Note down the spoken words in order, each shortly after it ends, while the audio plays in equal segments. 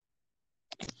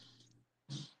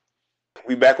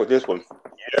We back with this one.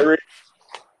 Yeah,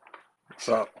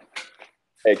 So,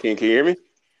 hey, can you hear me?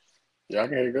 yeah, I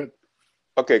can hear you good.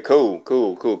 Okay, cool.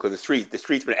 Because the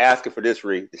streets been asking for this,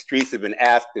 Reed. The streets have been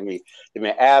asking me. They've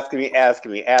been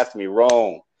asking me.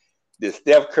 Wrong. Did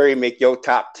Steph Curry make your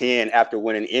top 10 after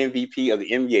winning MVP of the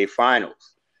NBA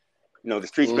Finals? The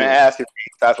streets been Mm. asking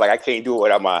me. So I was like, I can't do it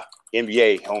without my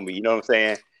NBA homie. You know what I'm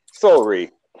saying? So,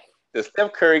 Reed, does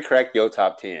Steph Curry crack your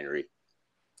top 10, Reed?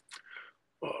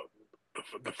 Well,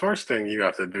 the first thing you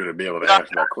have to do to be able to No,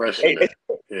 answer that hey, question it's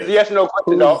a is yes or no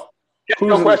question, dog. who's Yes or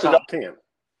no who's in the question, dog. top 10?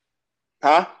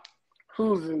 Huh?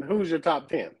 Who's your top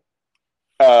 10?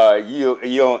 You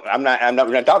don't. We're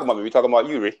not talking about me. We're talking about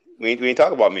you, Reed. We ain't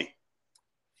talking about me.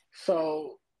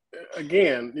 So,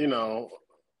 again,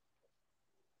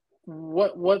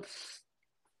 what's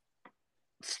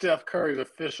Steph Curry's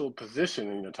official position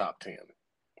in your top 10? He's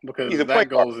Because a point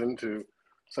guard.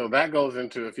 that goes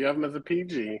into if you have him as a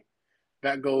PG,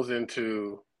 that goes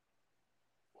into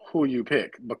who you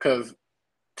pick because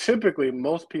typically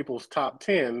most people's top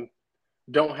 10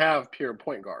 don't have pure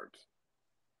point guards.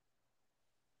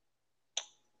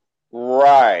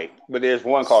 Right, but there's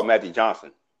one called Matthew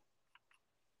Johnson.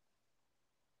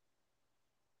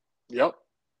 Yep.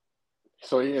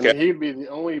 So Okay. he'd be the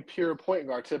only pure point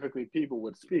guard typically people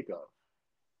would speak of.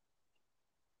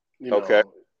 You Okay.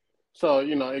 know, so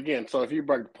again, so if you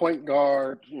break point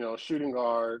guard, shooting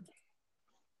guard,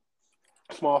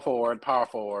 small forward, power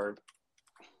forward,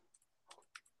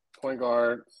 point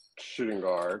guard, shooting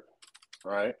guard,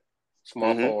 right?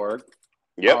 Small Mm-hmm. forward,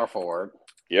 Yep. power forward, and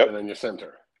Yep. then your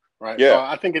center, right? So Yeah.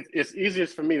 I think it's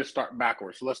easiest for me to start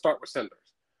backwards. So let's start with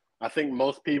centers. I think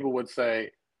most people would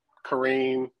say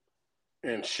Kareem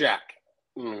and Shaq.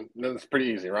 That's pretty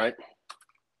easy, right?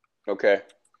 Okay.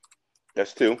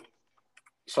 That's two.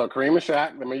 So Kareem and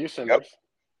Shaq, them are your Yep. centers.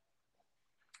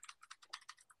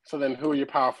 So then who are your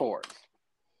power forwards?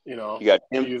 You got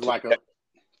You Tim. use You like a got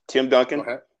Tim go Duncan.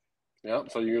 ahead.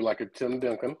 Yep. So you like a Tim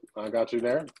Duncan. I got you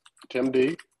there. Tim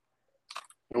D.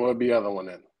 And what would be the other one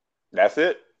then? That's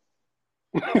it.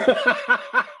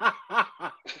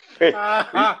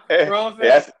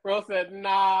 That's Bro said,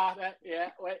 nah,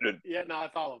 wait, nah,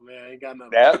 it's all of them, man. I ain't got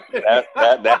nothing.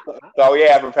 that's all we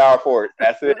have for power forward.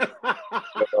 That's it.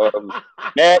 Um,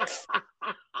 next,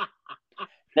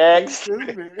 You next,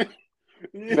 stupid.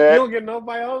 You next, don't get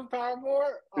nobody else power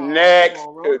forward? Oh, come next.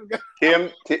 on, bro.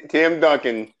 Tim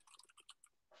Duncan.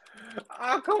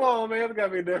 Oh, come on, man. It's got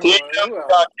to be a different Tim one. Who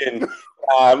else? Duncan.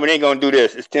 We ain't gonna do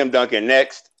this. It's Tim Duncan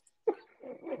next.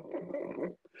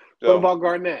 What So about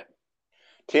Garnett?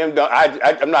 Tim Duncan.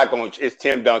 I'm not going. It's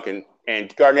Tim Duncan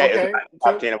and Garnett is Okay.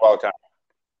 my top 10 of all time.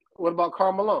 What about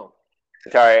Carmelo?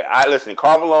 Sorry, I listen.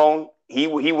 Karl Malone, he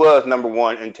was number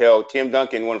one until Tim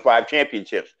Duncan won 5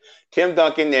 championships. Tim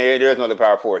Duncan, there's another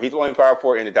power forward. He's the only power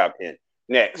forward in the top 10. What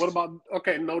Next, about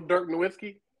no Dirk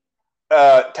Nowitzki?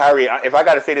 Tyree. If I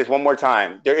got to say this one more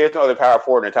time, there is no other power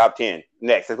forward in the top 10.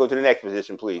 Next, let's go to the next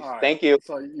position, please. All right. Thank you.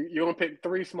 So you're gonna pick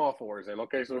three small forwards then.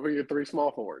 Okay, so who are your three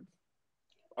small forwards?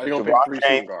 Are you gonna pick LeBron three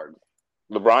James, shooting guards?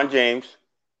 LeBron James,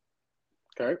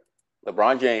 Okay.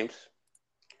 LeBron James,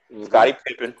 Mm-hmm. Scottie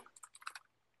Pippen,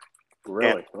 and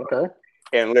Really? Okay.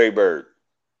 Larry Bird.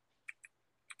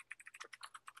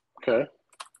 Okay.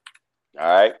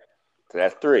 All right, so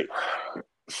that's three.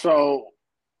 So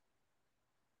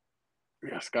we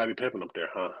got Scottie Pippen up there,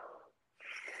 huh?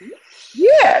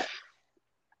 Yes.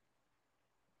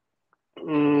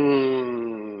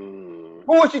 Mm.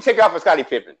 Who would you take out for Scottie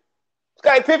Pippen?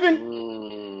 Scottie Pippen?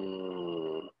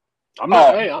 Mm. I'm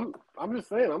not. Oh, Hey, I'm just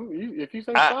saying. If you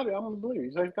say I, Scottie, I'm gonna believe you.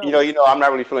 You say you Scottie. know, you know, I'm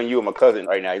not really feeling you and my cousin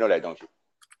right now. You know that, don't you?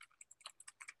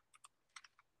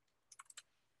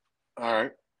 All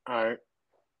right. All right.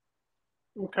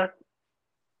 Okay.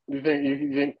 You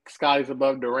think Scotty's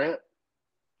above Durant?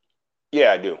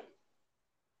 Yeah, I do.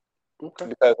 Okay.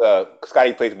 Because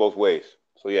Scotty plays both ways.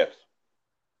 So yes.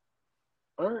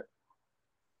 All right.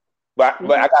 But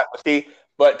Okay. I got see,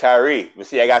 but Tyree, but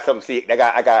see, I got something. See, I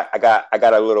got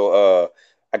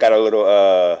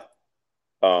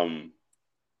um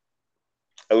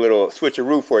a little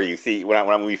switcheroo for you. See,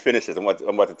 when we finish this, I'm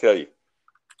about to tell you.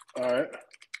 All right.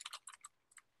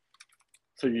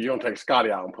 So you don't take Scotty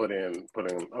out and put in.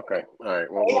 Okay. All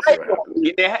right. Well, we'll see what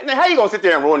happens. How you gonna sit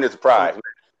there and ruin the surprise?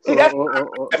 See, Let's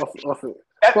see.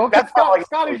 that's Well, that's because all.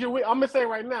 Scotty's your weak. I'm gonna say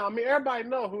right now. I mean, everybody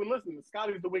know who listens.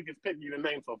 Scotty's the weakest pick you to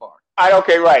name so far.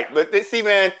 Okay, right. But see,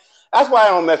 man, that's why I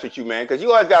don't mess with you, man, because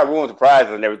you always got ruin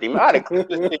surprises and everything. Man, I'd have clipped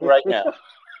this thing right now.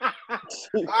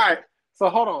 All right. So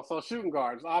hold on. So shooting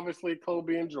guards, obviously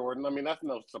Kobe and Jordan. I mean, that's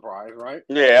no surprise, right?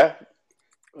 Yeah.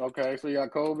 Okay. So you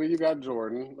got Kobe, you got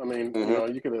Jordan. I mean,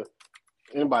 Mm-hmm. you could have.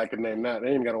 Anybody can name that. They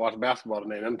ain't even got to watch basketball to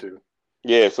name them two.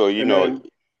 Yeah, so And then,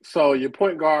 so your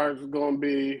point guard's going to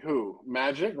be who?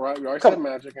 Magic, right? We already said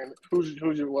Magic. And who's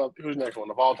next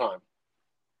one of all time?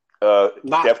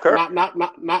 Steph Curry.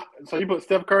 Not. So you put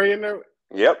Steph Curry in there?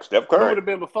 Yep, Steph Curry. Who would have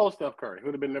been before Steph Curry? Who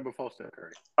would have been there before Steph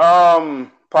Curry?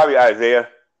 Probably Isaiah.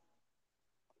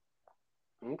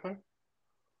 Okay.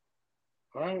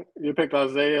 All right. You picked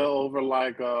Isaiah over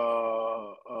like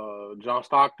John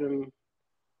Stockton,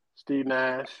 Steve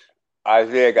Nash.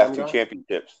 Isaiah got 2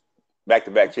 championships,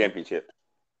 back-to-back championships,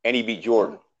 and he beat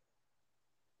Jordan.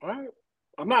 All right.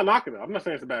 I'm not knocking it. I'm not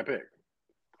saying it's a bad pick.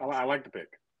 I like the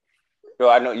pick. So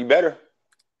I know you better.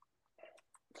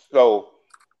 So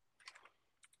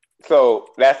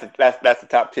that's the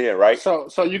top 10, right? So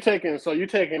you taking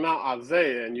out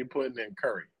Isaiah and you putting in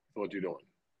Curry. Is what you're doing.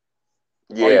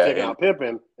 Yeah. Or you taking out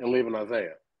Pippen and leaving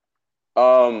Isaiah.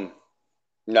 No,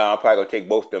 I'm probably gonna take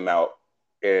both of them out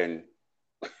and.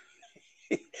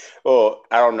 Well,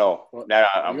 I don't know. Well,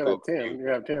 I'm you have 10. You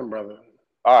have 10, brother.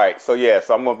 All right, so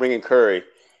I'm gonna bring in Curry,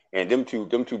 and them two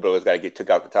brothers got to get took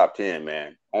out the top 10,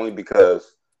 man. Only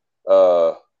because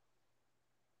Shaq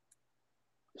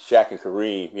and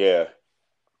Kareem,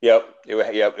 yep, it would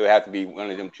have to be one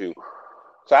of them two.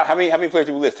 So how many players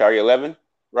do we list? Are you 11,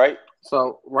 right?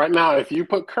 So right now, if you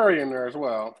put Curry in there as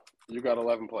well, you got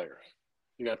 11 players.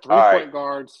 You got 3 point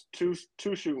guards, two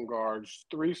shooting guards,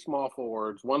 3 small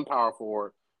forwards, 1 power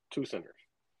forward, 2 centers.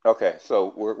 Okay,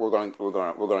 so we're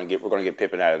gonna get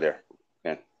Pippen out of there.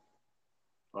 Yeah.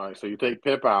 All right, so you take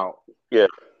Pip out. Yeah.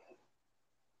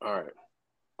 All right.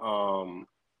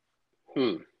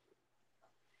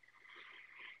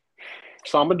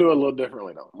 So I'm gonna do it a little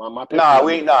differently though. My pick.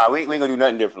 We ain't gonna do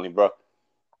nothing differently, bro.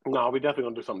 No, we definitely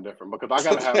gonna do something different because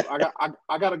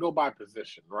I gotta go by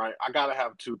position, right? I gotta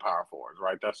have 2 power forwards,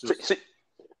 right? That's just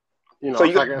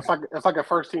it's like a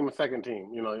first team and second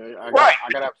team. You know, I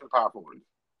gotta have 2 power forwards.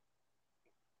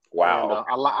 Wow.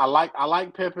 And, I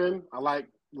like Pippen. I like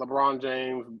LeBron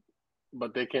James,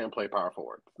 but they can't play power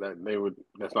forwards.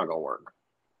 That's not gonna work.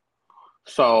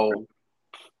 So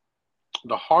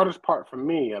the hardest part for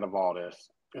me out of all this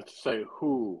is to say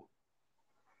who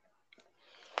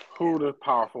the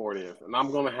power forward is. And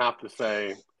I'm going to have to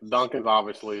say Duncan's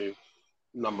obviously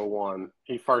number 1.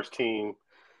 He first team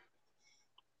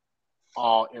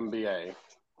All NBA.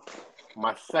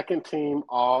 My second team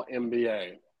All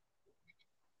NBA.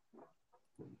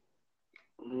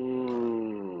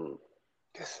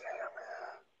 This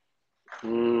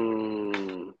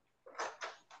man.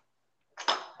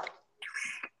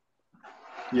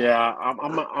 Yeah,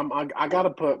 I got to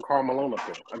put Karl Malone up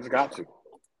there. I just got to.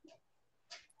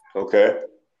 Okay.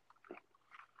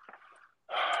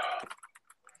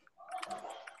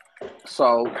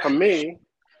 So for me,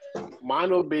 mine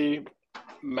will be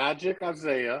Magic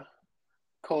Isaiah,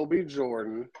 Kobe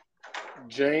Jordan,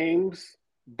 James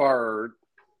Bird,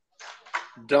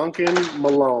 Duncan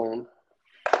Malone,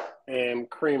 and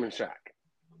Kareem and Shaq.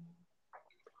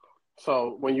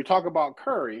 So when you talk about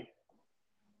Curry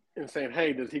and saying,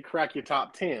 hey, does he crack your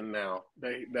top 10 now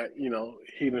that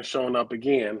he done shown up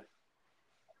again?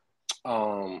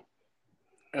 And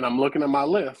I'm looking at my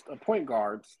list of point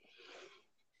guards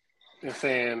and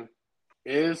saying,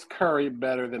 is Curry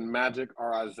better than Magic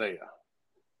or Isaiah?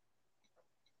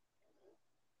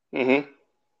 Mm-hmm.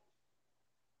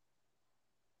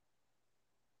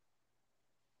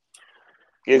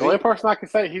 The only person I can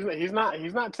say he's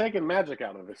not taking Magic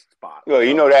out of this spot. Well,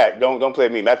 you know that. Don't play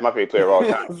me. That's my favorite player of all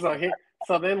time.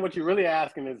 so then what you're really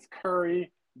asking is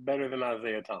Curry better than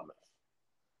Isaiah Thomas?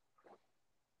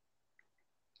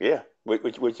 Yeah.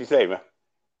 What you say, man?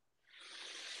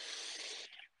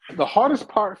 The hardest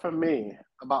part for me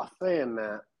about saying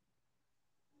that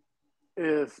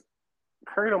is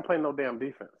Curry don't play no damn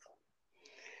defense.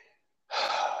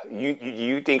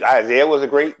 You think Isaiah was a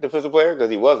great defensive player? Because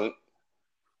he wasn't.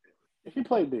 He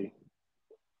played D.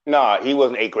 No, he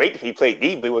wasn't a great. He played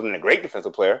D, but he wasn't a great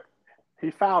defensive player. He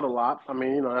fouled a lot. I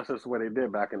mean, that's just what they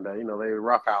did back in the day. They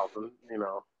roughhousing.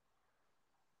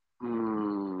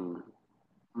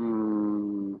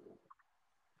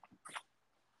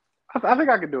 I think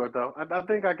I could do it though. I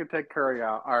think I could take Curry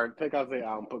out or take Isaiah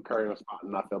out and put Curry in a spot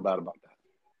and not feel bad about that.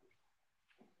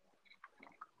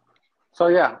 So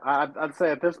yeah, I'd say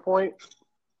at this point,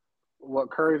 what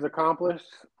Curry's accomplished.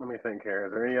 Let me think here.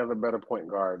 Is there any other better point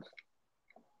guards?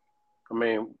 I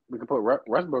mean, we could put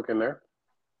Westbrook in there.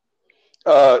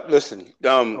 Listen,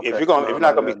 if you're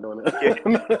not gonna be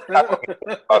about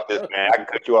this, man, I can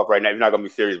cut you off right now. If you're not gonna be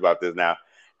serious about this now,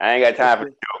 I ain't got time for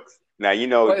jokes. Now is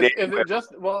it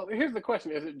just? Well, here's the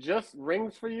question: is it just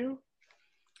rings for you?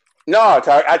 No,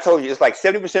 Tyler, I told you it's like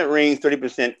 70% rings,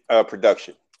 30%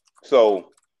 production.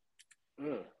 So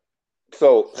Mm,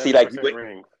 see, like 70%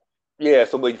 rings. yeah.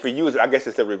 So but for you, I guess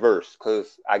it's the reverse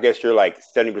because I guess you're like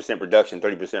 70% production,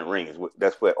 30% rings.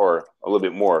 That's what, or a little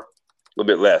bit more, a little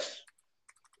bit less.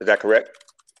 Is that correct?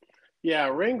 Yeah,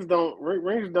 rings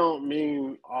don't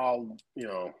mean all.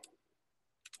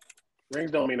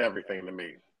 Rings don't mean everything to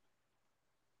me.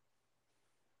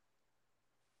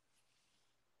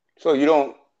 So you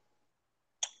don't.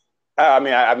 I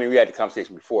mean, we had the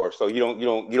conversation before. So you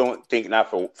don't think not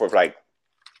for like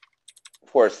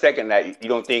for a second that you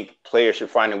don't think players should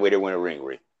find a way to win a ring,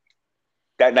 Ray.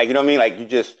 That like you know what I mean? Like you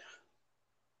just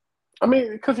I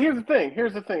mean, because here's the thing.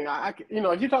 Here's the thing.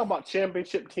 If you talk about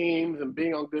championship teams and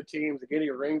being on good teams and getting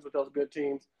rings with those good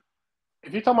teams,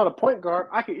 if you're talking about a point guard,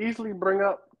 I could easily bring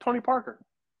up Tony Parker.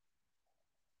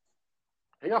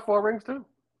 He got 4 rings too,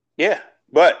 yeah.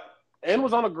 But and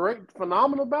was on a great,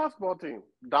 phenomenal basketball team,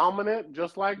 dominant,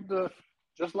 just like the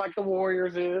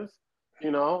Warriors is.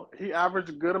 He averaged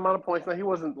a good amount of points. Now he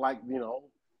wasn't like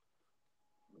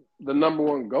the number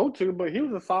one go-to, but he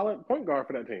was a solid point guard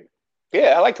for that team.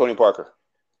 yeah, I like Tony Parker.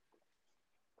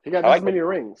 He got I just as like many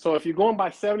rings. So if you're going by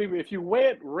 70, if you weigh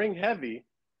it ring heavy,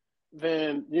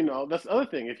 then that's the other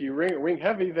thing. If you ring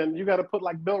heavy, then you got to put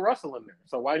like Bill Russell in there.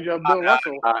 So why did you have Bill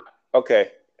Russell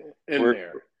okay. in We're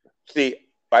there? see.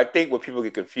 I think what people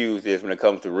get confused is when it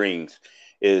comes to rings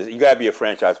is you got to be a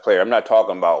franchise player. I'm not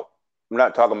talking about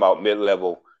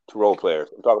mid-level to role players.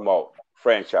 I'm talking about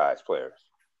franchise players.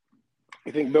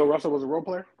 You think Bill Russell was a role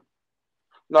player?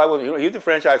 No, I wasn't. He was a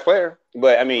franchise player,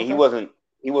 but I mean, he Okay. wasn't.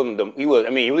 He wasn't the. He was. I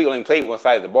mean, he really only played one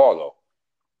side of the ball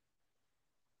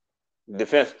though.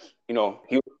 Defense.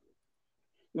 He.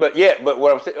 But yeah. But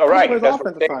what I'm saying. All He right. plays That's what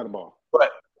I'm offensive saying. side of the ball.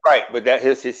 But right. But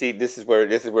see. This is where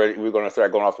we're going to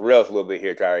start going off the rails a little bit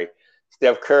here, Tyree.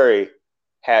 Steph Curry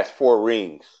has 4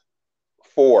 rings.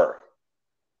 4.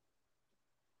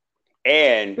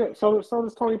 And Yeah. So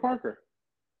does Tony Parker.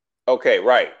 okay,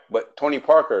 right. But Tony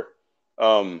Parker,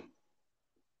 um,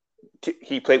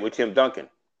 he played with Tim Duncan.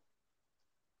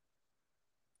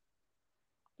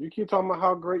 You keep talking about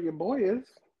how great your boy is.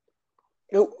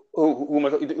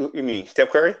 Who you mean?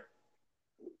 Steph Curry?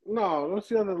 No, what's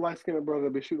the other light skinned brother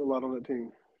that be shooting a lot on that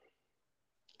team?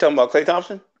 Talking about Klay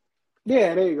Thompson?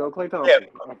 Yeah, there you go, Klay Yeah, Thompson.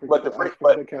 I but forget the that. I first, forget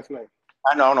but that cat's name.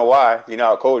 I don't know why. You know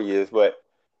how cold he is, but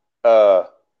uh,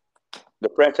 the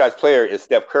franchise player is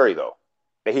Steph Curry, though.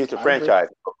 That he's the I agree. franchise.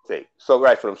 So right,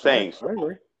 that's what I'm I saying. So I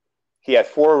agree. he has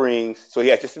 4 rings. So he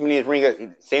has just as many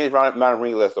rings, same amount of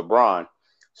rings as LeBron.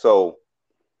 So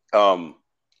um,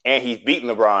 and he's beaten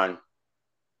LeBron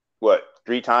what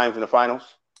 3 times in the finals.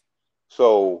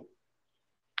 So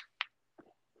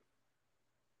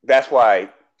that's why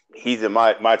he's in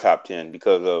my top 10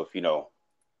 because of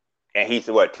and he's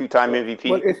the what 2-time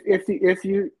But MVP. if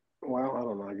you well, I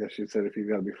don't know. I guess you said if you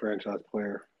got to be franchise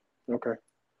player. Okay.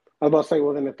 I was about to say,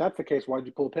 well, then if that's the case, why'd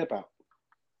you pull Pip out?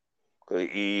 Because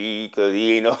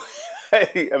he ain't know.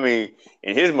 I mean,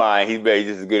 in his mind, he's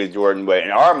basically just as good as Jordan, but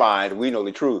in our minds, we know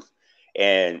the truth,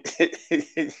 and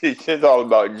it's just all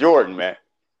about Jordan, man.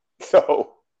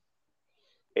 So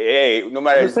hey, no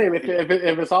I'm just matter, saying,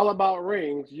 if it's all about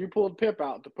rings, you pulled Pip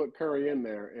out to put Curry in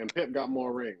there, and Pip got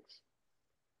more rings.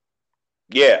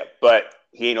 yeah, but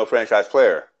he ain't no franchise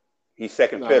player. He's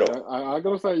second No, fiddle. I'm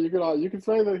gonna say you could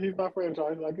say that he's not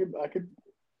franchise. I could,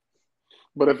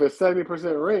 but if it's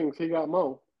 70% rings, he got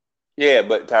more. Yeah,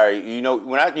 but Tyree,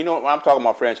 when I'm talking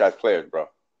about franchise players, bro.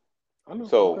 I know. Okay,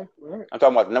 So all right. I'm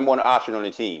talking about the number one option on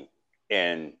the team,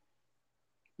 and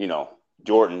you know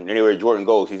Jordan. Anywhere Jordan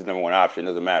goes, he's the number one option.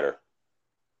 Doesn't matter.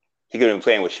 He could have been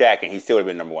playing with Shaq, and he still would have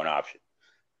been number one option.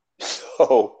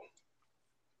 So,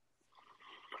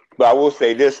 but I will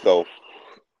say this though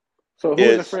So who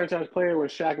was the is franchise player when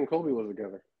Shaq and Kobe was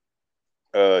together?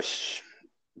 uh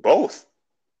both.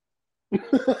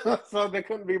 So they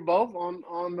couldn't be both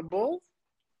on the Bulls.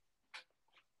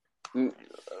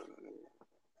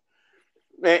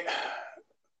 Man,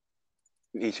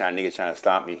 niggas trying to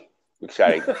stop me.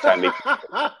 Try to make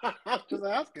Just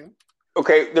asking.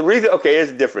 okay. The reason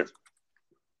is different.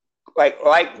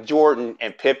 Like Jordan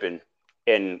and Pippen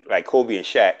and like Kobe and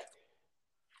Shaq,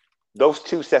 those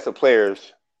 2 sets of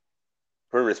players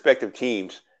for respective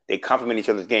teams, they complement each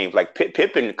other's games. Like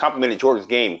Pippen complemented Jordan's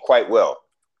game quite well,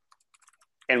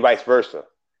 and vice versa.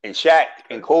 And Shaq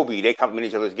and Kobe, they complement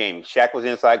each other's game. Shaq was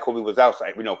inside, Kobe was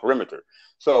outside, perimeter.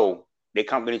 So they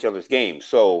complement each other's game.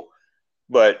 So,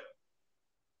 but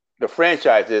the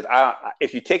franchise is,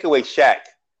 if you take away Shaq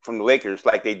from the Lakers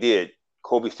like they did,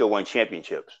 Kobe still won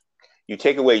championships. You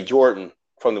take away Jordan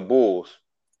from the Bulls,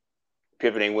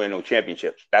 Pippen ain't winning no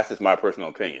championships. That's just my personal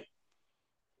opinion.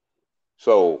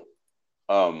 So,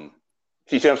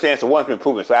 see what I'm saying? So one's been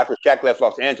proven. So after Shaq left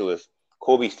Los Angeles,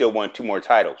 Kobe still won 2 more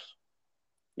titles.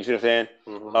 You see what I'm saying?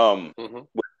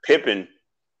 With Pippen,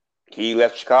 he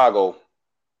left Chicago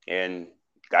and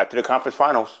got to the conference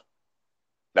finals.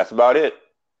 That's about it.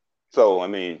 So, I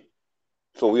mean,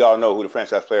 so we all know who the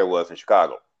franchise player was in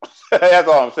Chicago. That's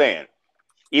all I'm saying.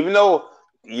 Even though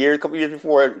a couple years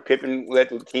before, Pippen led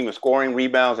the team in scoring,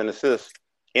 rebounds, and assists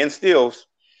and steals,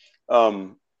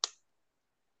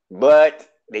 but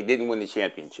they didn't win the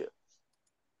championship.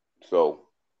 So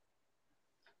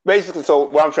basically, so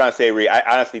what I'm trying to say, Ree,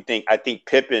 I honestly think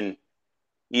Pippen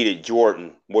needed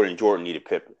Jordan more than Jordan needed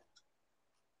Pippen.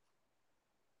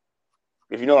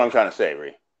 If you know what I'm trying to say,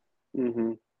 Ree.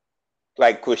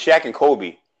 Like with Shaq and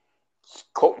Kobe,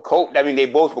 I mean, they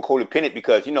both were codependent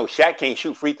because, Shaq can't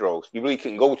shoot free throws. You really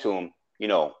couldn't go to him,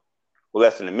 with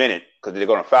less than a minute because they're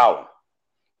going to foul him.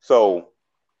 So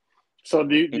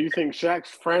do you think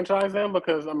Shaq's franchised them?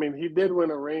 Because, I mean, he did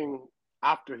win a ring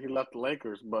after he left the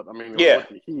Lakers, but, I mean, it was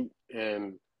with the Heat,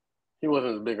 and he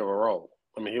wasn't as big of a role.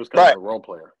 I mean, he was kind of a role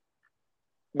player.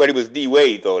 But it was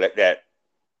D-Wade, though, that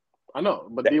I know,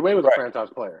 but D-Wade was a franchise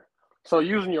player. So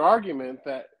using your argument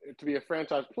that to be a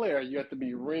franchise player, you have to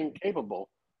be ring capable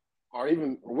or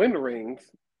even win rings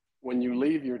when you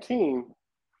leave your team.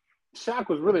 Shaq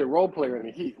was really a role player in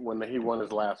the Heat when he won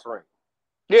his last ring.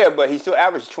 Yeah, but he still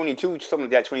averaged 22, something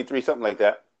like that, 23, something like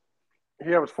that.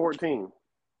 He averaged 14.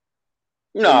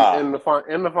 No. In the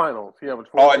finals, he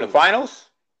averaged 14. Oh, in the finals?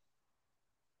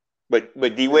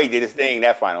 But D-Wade did his thing in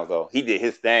that finals, though. He did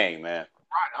his thing, man.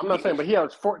 Right, I'm not saying, but he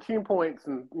averaged 14 points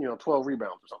and 12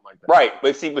 rebounds or something like that. Right,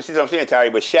 but see what I'm saying, Tyree.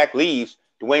 But Shaq leaves,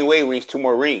 Dwayne Wade rings 2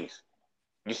 more rings.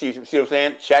 You see what I'm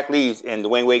saying? Shaq leaves, and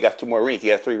Dwayne Wade got 2 more rings. He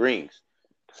has 3 rings.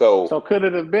 So could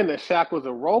it have been that Shaq was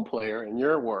a role player? In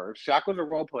your words, Shaq was a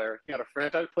role player. He had a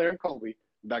franchise player in Kobe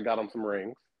that got him some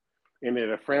rings, and then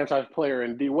a franchise player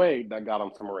in D Wade that got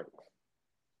him some rings.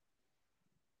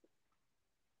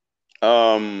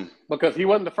 Because he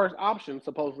wasn't the first option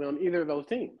supposedly on either of those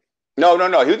teams. No.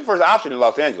 He was the first option in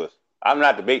Los Angeles. I'm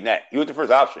not debating that. He was the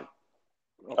first option.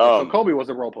 Okay, so Kobe was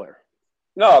a role player.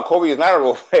 No, Kobe is not a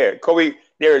role player. Kobe,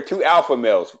 there are 2 alpha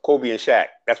males, Kobe and Shaq.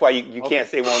 That's why you can't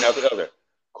say one after the other.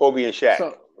 Kobe and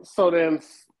Shaq. So then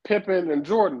Pippen and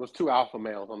Jordan was 2 alpha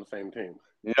males on the same team.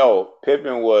 No,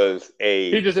 Pippen was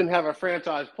He just didn't have a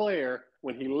franchise player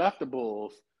when he left the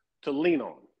Bulls to lean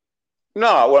on.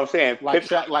 No, what I'm saying, like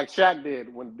Shaq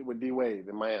did with D Wade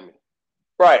in Miami.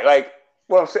 Right, like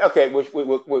what I'm saying. Okay,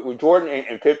 with Jordan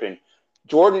and Pippen,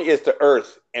 Jordan is the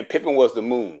Earth and Pippen was the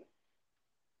moon.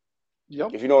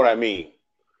 Yep. If you know what I mean.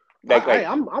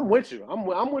 I'm with you.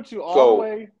 I'm with you all the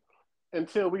way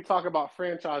until we talk about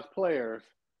franchise players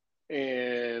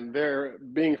and they're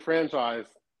being franchised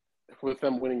with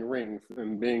them winning rings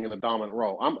and being in a dominant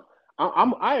role.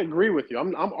 I agree with you.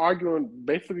 I'm arguing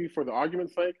basically for the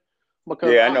argument's sake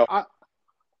because I know.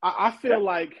 I feel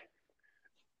like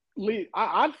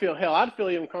I'd feel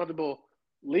even comfortable.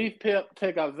 Leave Pip,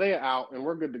 take Isaiah out, and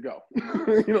we're good to go.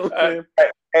 You know what I'm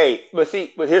saying? Hey, but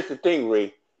here's the thing,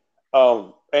 Ree.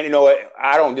 And you know what?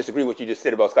 I don't disagree with what you just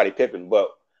said about Scottie Pippen, but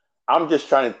I'm just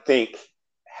trying to think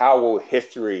how will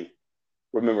history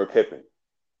remember Pippen?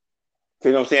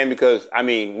 You know what I'm saying? Because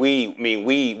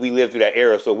we lived through that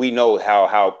era, so we know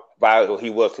how vital he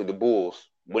was to the Bulls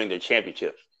winning their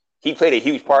championships. He played a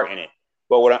huge part in it.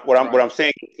 But what I'm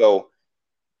saying, so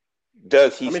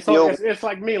does he still? So it's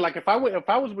like me. Like if I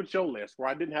was with your list where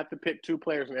I didn't have to pick 2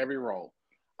 players in every role,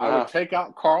 I would take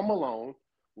out Karl Malone,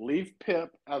 leave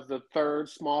Pip as the 3rd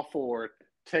small forward,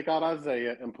 take out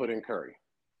Isaiah, and put in Curry.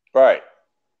 Right.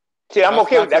 See, I'm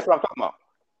okay with that. That's what I'm talking about.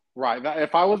 Right.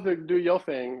 If I was to do your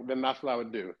thing, then that's what I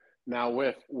would do. Now,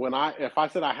 if I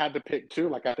said I had to pick 2,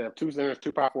 like I had to have 2 centers,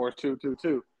 2 power forwards,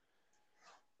 2.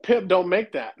 Pip don't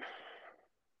make that.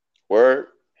 Word.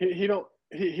 He don't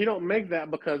make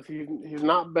that because he's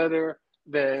not better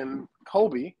than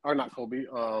Kobe or not Kobe,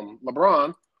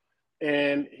 LeBron,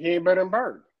 and he ain't better than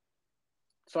Bird.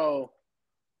 So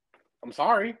I'm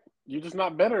sorry, you're just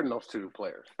not better than those 2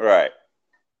 players. Right.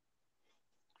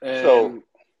 And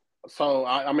so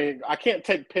I can't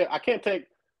take Pip. I can't take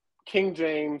King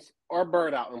James or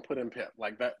Bird out and put in Pip.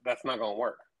 Like that. That's not gonna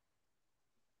work.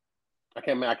 I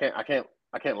can't lie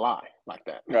like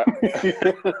that. Right.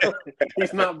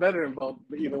 He's not better than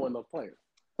either one of those players.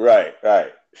 Right.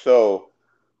 So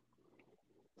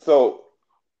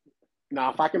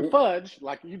now if I can fudge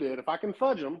like you did, if I can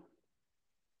fudge them,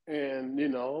 and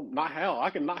I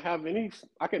can not have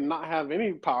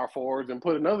any power forwards and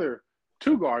put another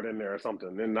 2 guard in there or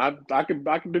something, and I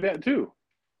could do that too.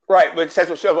 Right, but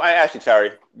I asked you,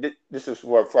 Terry. This is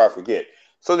before I forget.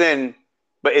 So then,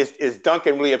 But is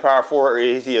Duncan really a power forward, or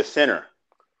is he a center?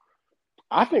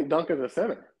 I think Duncan's a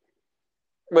center.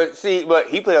 But see,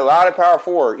 he played a lot of power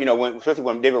forward. Especially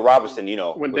when David Robinson, When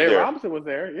was Dave there. Robinson was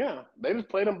there, yeah, they just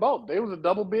played them both. They was a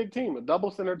double big team, a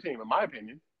double center team, in my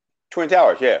opinion. Twin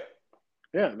Towers, yeah.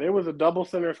 Yeah, they was a double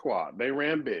center squad. They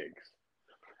ran bigs,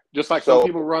 just like some So,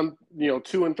 people run,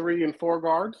 2 and 3 and 4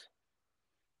 guards.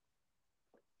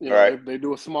 all right. They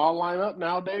do a small lineup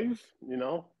nowadays.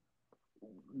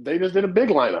 They just did a big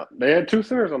lineup. They had 2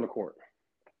 centers on the court.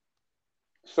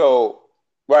 So,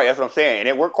 right, that's what I'm saying, and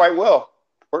it worked quite well.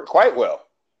 Right.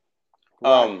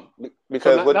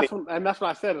 Because that's what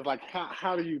I said is like,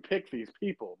 how do you pick these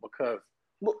people? Because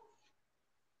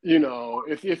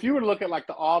if you were to look at like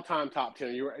the all-time top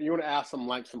 10, you were to ask some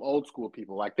old school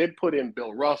people, like they'd put in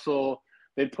Bill Russell,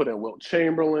 they'd put in Wilt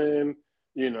Chamberlain,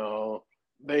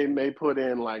 they may put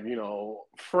in like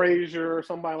Frazier or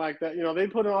somebody like that. They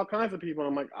put in all kinds of people. And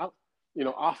I'm like,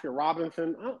 Oscar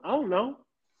Robinson. I don't know.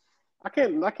 I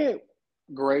can't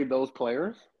grade those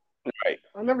players. Right.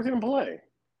 I've never seen them play.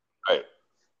 Right.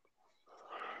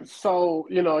 So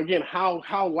again,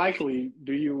 how likely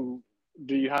do you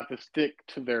have to stick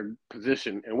to their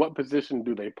position, and what position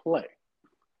do they play?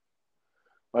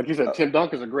 Like you said, Tim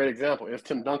Duncan's a great example. Is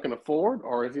Tim Duncan a forward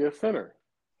or is he a center?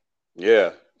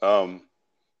 Yeah.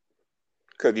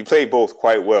 Because he played both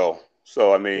quite well.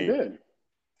 So I mean, He did.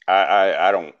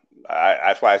 I don't.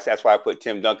 That's why I put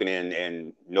Tim Duncan in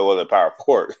and no other power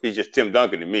forward. He's just Tim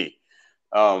Duncan to me.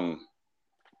 I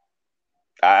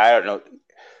don't know.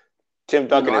 Tim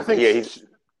Duncan I think he's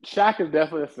Shaq is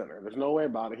definitely a center. There's no way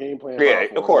about it. He ain't playing yeah, power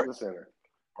forward. of course. He was a center,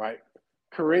 right?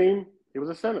 Kareem, he was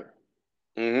a center.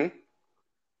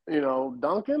 Mm-hmm.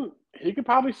 Duncan, he could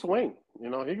probably swing. He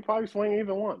could probably swing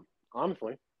either one,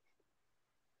 honestly.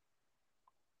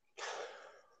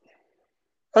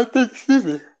 I think, excuse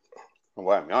me.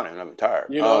 Well, I'm yawning. I'm tired.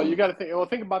 You got to think. Well,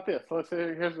 think about this. So let's say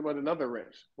here's about another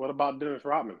wrench. What about Dennis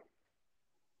Rodman?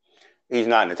 He's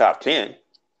not in the top 10.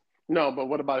 No, but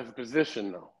what about his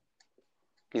position, though?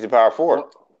 He's a power forward.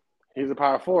 Well, he's a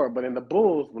power forward, but in the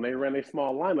Bulls, when they ran a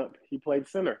small lineup, he played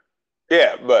center.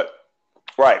 Yeah, but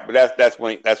that's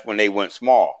when they went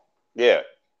small. Yeah,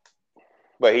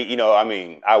 but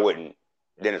I wouldn't.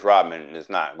 Dennis Rodman is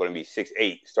not going to be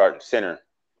 6'8" starting center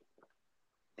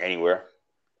anywhere.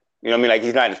 Like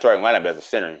he's not in the starting lineup as a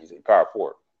center. He's a power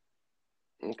forward.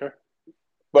 Okay.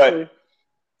 But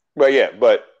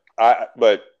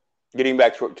getting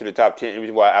back to the top 10, the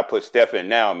reason why I put Steph in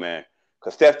now, man,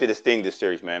 because Steph did his thing this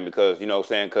series, man, because,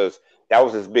 because that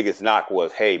was his biggest knock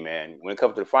was, hey, man, when it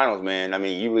comes to the finals, man,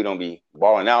 you really don't be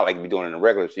balling out like you be doing in the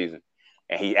regular season.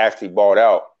 And he actually balled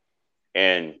out.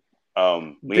 And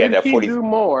we had that 40. Did he do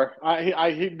more?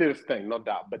 He did his thing, no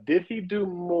doubt. But did he do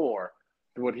more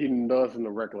than what he does in the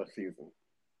regular season?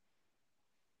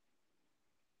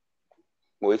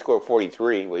 Well, he scored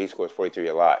 43. Well, he scores 43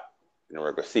 a lot in the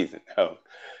regular season.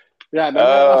 Yeah, that's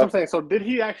what I'm saying. So did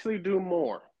he actually do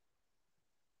more?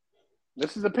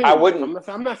 This is opinion. I wouldn't.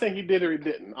 I'm not saying he did or he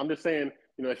didn't. I'm just saying,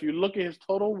 if you look at his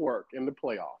total work in the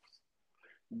playoffs,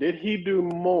 did he do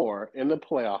more in the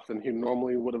playoffs than he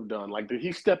normally would have done? Like, did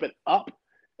he step it up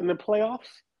in the playoffs,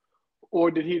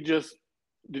 or did he just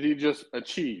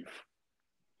achieve?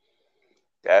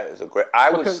 That is a great.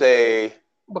 I would say,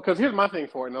 because here's my thing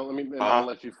for it. Now, I'm gonna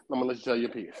let you tell your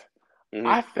piece. Mm-hmm.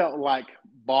 I felt like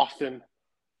Boston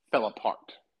fell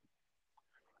apart,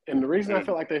 and the reason I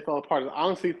felt like they fell apart is I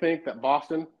honestly think that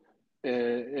Boston,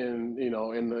 in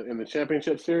the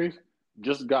championship series,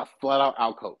 just got flat out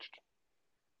outcoached.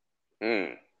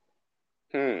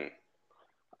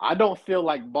 I don't feel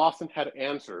like Boston had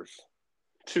answers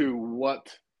to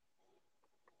what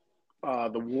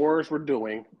the Warriors were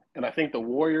doing, and I think the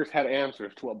Warriors had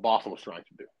answers to what Boston was trying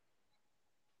to do.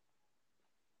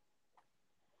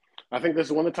 I think this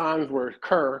is one of the times where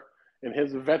Kerr and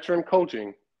his veteran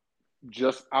coaching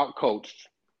just outcoached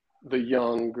the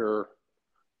younger,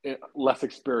 less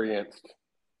experienced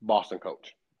Boston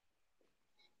coach.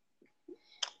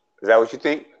 Is that what you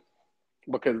think?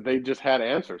 Because they just had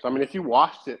answers. If you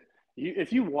watched it,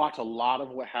 if you watch a lot of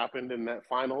what happened in that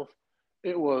finals,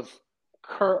 it was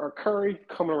Curry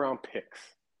coming around picks.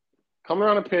 Coming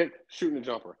around a pick, shooting a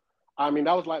jumper. That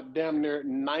was like damn near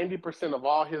 90% of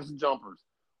all his jumpers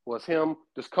was him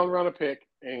just coming around a pick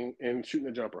and shooting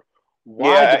a jumper.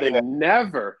 Why did they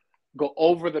never go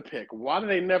over the pick? Why did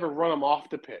they never run him off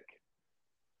the pick?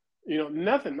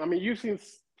 Nothing. You've seen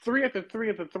 3 after 3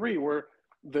 after 3 where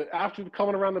after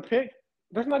coming around the pick,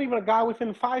 there's not even a guy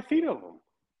within 5 feet of him.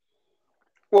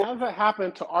 Well, how does that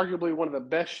happen to arguably one of the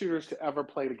best shooters to ever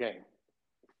play the game?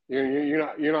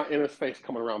 You're not in his face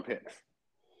coming around picks.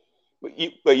 But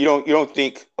you don't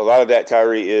think a lot of that,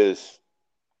 Tyree, is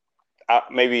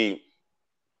maybe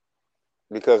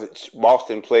because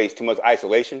Boston plays too much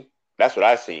isolation. That's what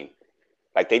I've seen.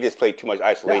 Like they just play too much Yeah,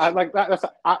 isolation. like that.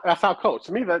 That's out coached.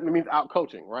 To me, that means out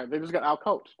coaching, right? They just got out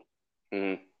coached.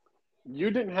 Mm-hmm.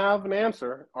 You didn't have an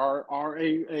answer or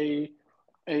a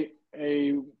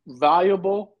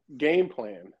valuable game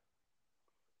plan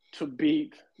to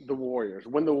beat the Warriors.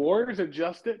 When the Warriors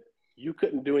adjusted, you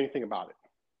couldn't do anything about it.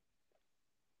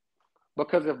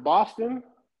 Because if Boston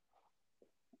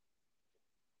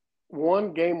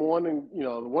won game one and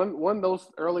won those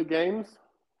early games,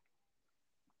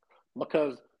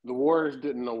 because the Warriors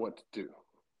didn't know what to do.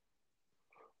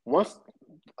 Once,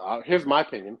 here's my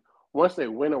opinion. Once they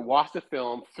went and watched the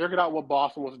film, figured out what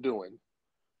Boston was doing,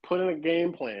 put in a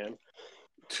game plan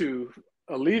to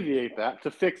alleviate that, to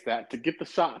fix that, to get the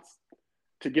shots,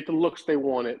 to get the looks they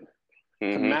wanted,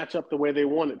 to match up the way they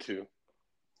wanted to,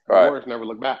 the Warriors never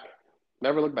look back.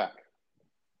 Never look back.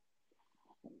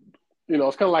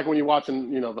 It's kind of like when you're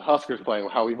watching, the Huskers playing,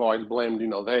 how we've always blamed,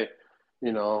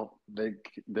 they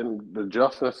didn't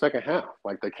adjust in the second half.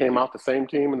 Like they came out the same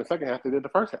team in the second half they did the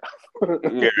first half.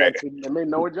 They made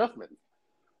no adjustments.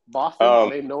 Boston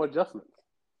made no adjustments.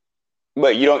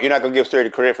 But you're not gonna give Sturdy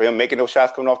credit for him making those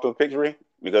shots coming off the victory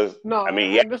because no, I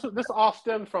mean, this all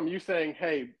stems from you saying,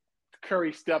 "Hey,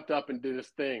 Curry stepped up and did his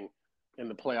thing in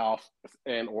the playoffs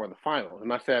and or the finals,"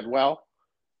 and I said, "Well,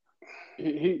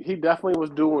 he definitely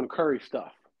was doing Curry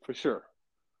stuff for sure."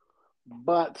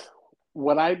 But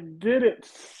what I didn't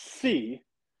see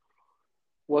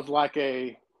was like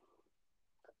a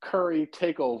Curry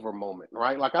takeover moment,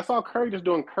 right? Like I saw Curry just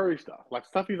doing Curry stuff, like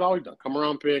stuff he's always done: come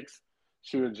around picks,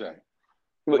 shoot a J.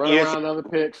 Run around other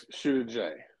picks, shoot a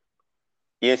J.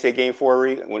 You didn't say game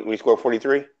 4 when he scored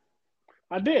 43?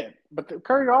 I did, but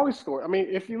Curry always scored. I mean,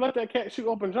 if you let that cat shoot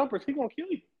open jumpers, he's going to kill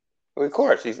you. Well, of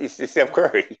course, he's Steph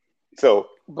Curry. So,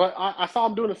 but I saw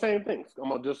him doing the same things. I'm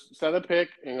going to just set a pick,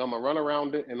 and I'm going to run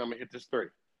around it, and I'm going to hit this three.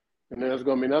 And then there's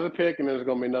going to be another pick, and then there's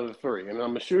going to be another three. And I'm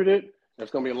going to shoot it.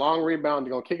 It's going to be a long rebound.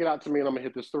 You're going to kick it out to me, and I'm going to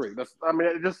hit this three. I'm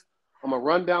going to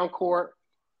run down court,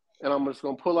 and I'm just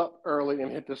going to pull up early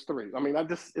and hit this three. I mean,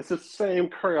 it's the same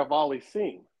Curry I've always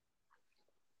seen.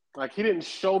 Like, he didn't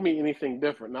show me anything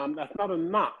different. Now, that's not a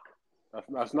knock.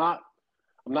 That's not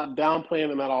 – I'm not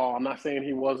downplaying him at all. I'm not saying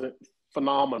he wasn't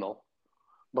phenomenal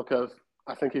because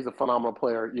I think he's a phenomenal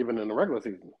player even in the regular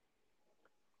season.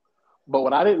 But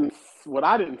what I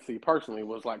didn't see personally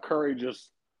was, like, Curry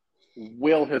just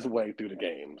will his way through the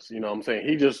games. You know what I'm saying?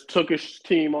 He just took his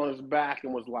team on his back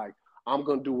and was like, I'm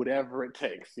going to do whatever it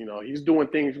takes. He's doing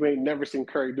things we ain't never seen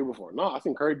Curry do before. No, I've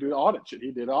seen Curry do all that shit.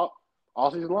 He did all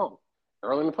season long.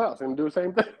 Early in the playoffs, and do the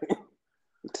same thing.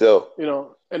 So,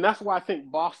 and that's why I think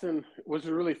Boston was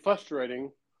really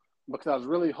frustrating because I was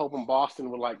really hoping Boston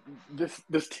would like,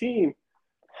 this team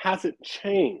hasn't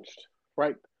changed,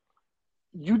 right?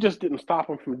 You just didn't stop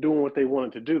them from doing what they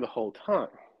wanted to do the whole time.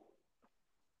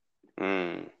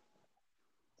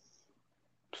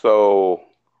 So,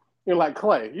 like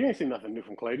Clay, you ain't seen nothing new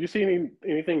from Clay. Do you see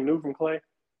anything new from Clay?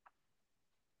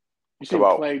 You seen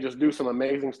Clay just do some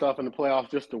amazing stuff in the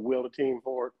playoffs just to will the team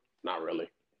forward? Not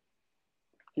really.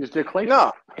 He just did Clay.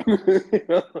 No.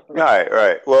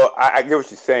 Right. Well, I get what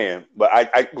you're saying, but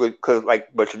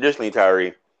but traditionally,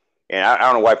 Tyree, and I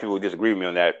don't know why people disagree with me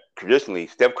on that. Traditionally,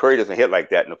 Steph Curry doesn't hit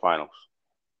like that in the finals.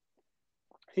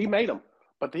 He made them,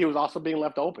 but he was also being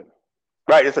left open.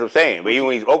 Right, that's what I'm saying. But even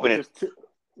when he's opening,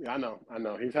 yeah, I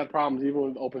know. He's had problems even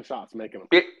with open shots making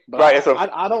them. But right,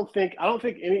 I don't think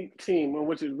any team,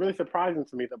 which is really surprising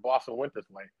to me that Boston went this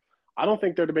way. I don't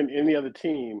think there'd have been any other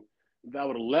team that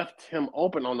would have left him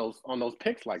open on those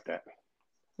picks like that.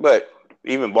 But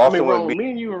even Boston me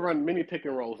and you would run many pick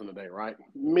and rolls in the day, right?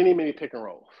 Many pick and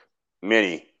rolls.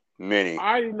 Many. I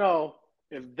already know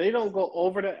if they don't go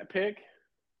over that pick,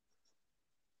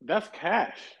 that's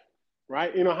cash,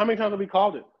 right? How many times have we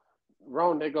called it?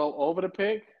 Ron, they go over the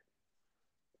pick.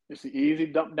 It's the easy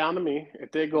dump down to me.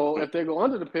 If they go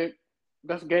under the pick,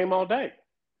 that's game all day.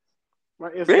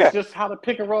 Right? It's just how the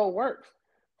pick and roll works.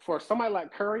 For somebody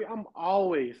like Curry, I'm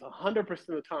always 100% of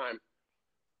the time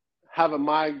having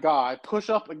my guy push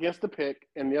up against the pick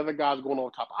and the other guy's going over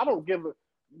top. I don't give a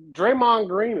Draymond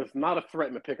Green is not a threat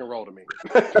in the pick and roll to me.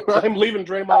 I'm leaving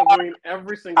Draymond Green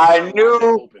every single time.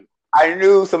 I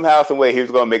knew somehow, some way he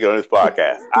was going to make it on this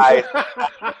podcast.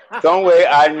 Some way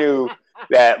I knew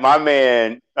that my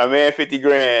man 50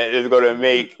 grand is going to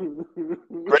make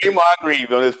Draymond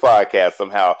Green on this podcast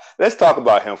somehow. Let's talk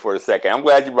about him for a second. I'm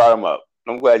glad you brought him up.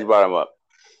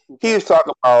 He was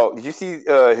talking about, did you see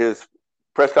his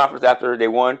press conference after they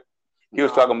won? He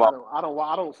was No, talking about.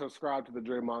 I don't subscribe to the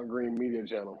Draymond Green media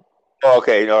channel. Oh,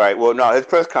 okay, all right. Well, no, his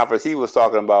press conference, he was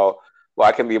talking about. Well,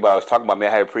 I can be about. I was talking about. Man,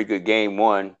 I had a pretty good game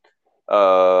one.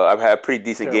 I've had a pretty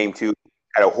decent game Terrible, two.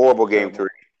 Had a horrible game terrible. three.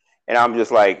 And I'm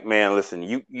just like, man, listen,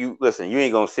 you listen, you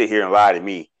ain't gonna sit here and lie to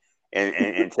me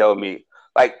and tell me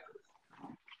like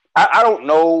I don't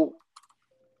know.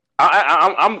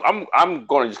 I'm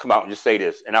going to just come out and just say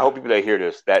this, and I hope people that hear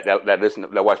this that listen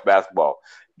that watch basketball.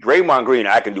 Draymond Green,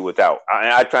 I can do without.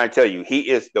 I try and tell you, he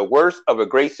is the worst of a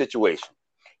great situation.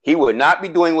 He would not be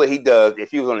doing what he does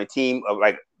if he was on a team of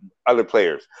like other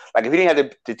players. Like if he didn't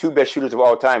have the two best shooters of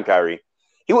all time, Kyrie,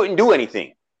 he wouldn't do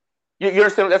anything. You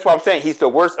understand? That's what I'm saying. He's the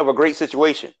worst of a great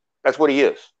situation. That's what he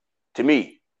is to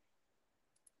me.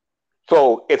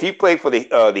 So if he played for the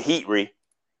Heat,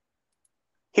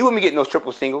 he wouldn't be getting those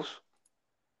triple singles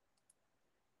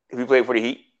if he played for the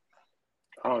Heat.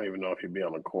 I don't even know if he'd be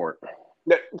on the court.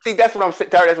 See, that's what I'm saying.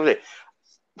 That's what I'm saying.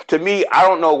 To me, I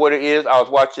don't know what it is. I was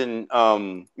watching,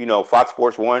 Fox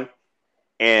Sports One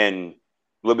and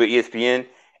a little bit ESPN,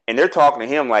 and they're talking to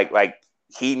him like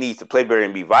he needs to play better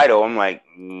and be vital. I'm like,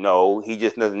 no, he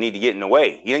just doesn't need to get in the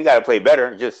way. He ain't got to play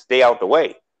better. Just stay out the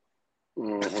way.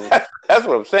 Mm-hmm. That's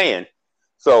what I'm saying.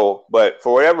 So, but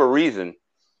for whatever reason,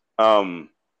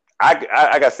 like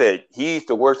I said, he's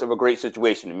the worst of a great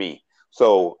situation to me.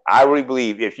 So I really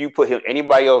believe if you put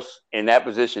anybody else in that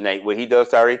position, that what he does,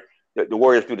 sorry, the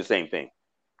Warriors do the same thing.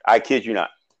 I kid you not.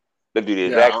 They do the Yeah,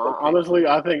 exact same thing. honestly,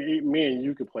 I think me and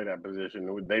you could play that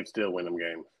position. They'd still win them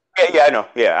games. Yeah, I know.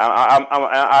 Yeah,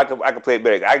 I can play it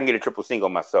better. I can get a triple single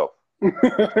myself.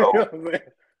 So,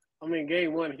 I mean,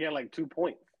 game one, he had like 2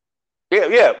 points.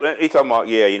 yeah. He's talking about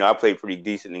I played pretty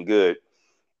decent and good,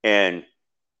 and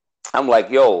I'm like,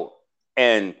 yo,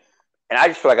 and I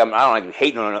just feel like I don't like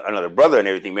hating on another brother and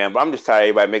everything, man. But I'm just tired of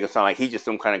everybody making it sound like he's just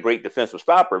some kind of great defensive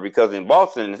stopper because in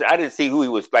Boston, I didn't see who he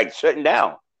was like shutting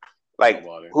down. Like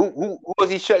Nobody. who was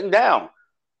he shutting down?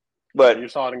 Well, But you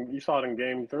saw it in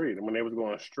game three when they was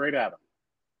going straight at him.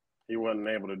 He wasn't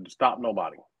able to stop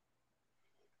nobody.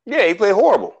 yeah, he played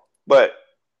horrible. But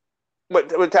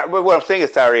what I'm saying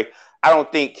is, Tyree, I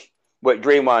don't think what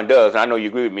Draymond does, and I know you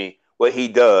agree with me, what he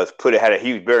does had a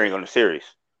huge bearing on the series.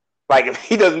 Like if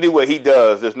he doesn't do what he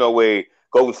does, there's no way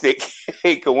Golden State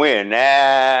can win.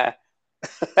 Nah,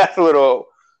 that's a little,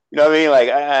 you know what I mean? Like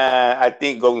I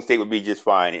think Golden State would be just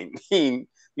fine. And he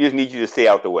just needs you to stay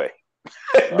out the way,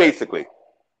 Right. basically.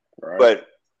 Right. But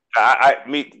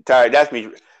Ty, that's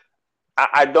me.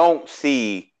 I don't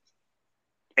see,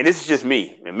 and this is just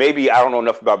me, and maybe I don't know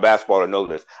enough about basketball to know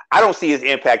this. I don't see his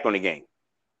impact on the game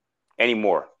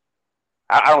anymore.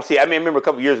 I don't see. I mean, I remember a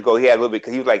couple years ago he had a little bit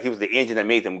because he was the engine that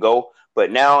made them go.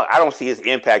 But now I don't see his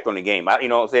impact on the game. You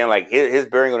know what I'm saying? Like his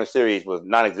bearing on the series was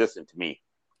non-existent to me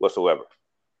whatsoever.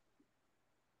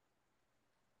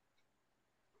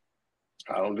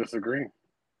 I don't disagree.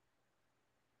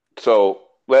 So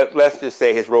let's just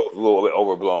say his role was a little bit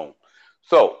overblown.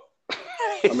 So,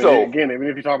 I mean, again, even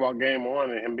if you talk about game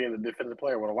one and him being the defensive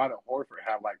player, why did Horford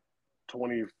have like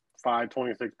 25,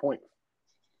 26 points?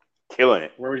 Killing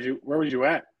it. Where was you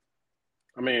at?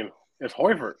 I mean, it's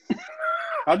Horford.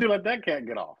 How'd you let that cat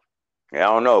get off? Yeah,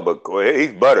 I don't know, but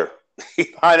he's butter.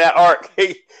 He's behind that arc.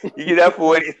 You get that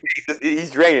for it.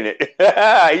 He's draining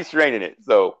it. He's draining it.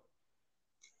 So,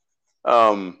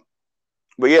 but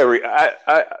yeah,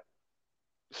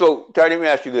 so Ty, let me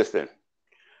ask you this then.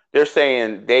 They're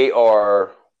saying they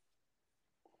are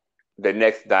the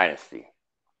next dynasty.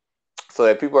 So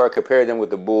that people are comparing them with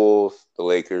the Bulls, the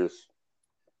Lakers,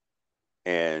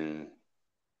 and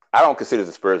I don't consider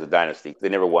the Spurs a dynasty. They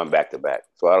never won back to back,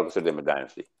 so I don't consider them a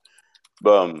dynasty.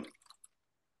 But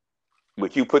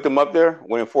would you put them up there,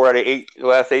 winning 4 out of 8 the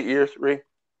last 8 years, Ray?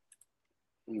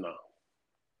 No.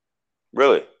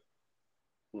 Really?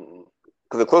 Mm-mm.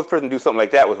 Because the closest person to do something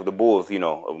like that was with the Bulls,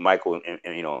 of Michael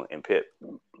and Pitt.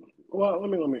 Well,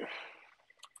 let me.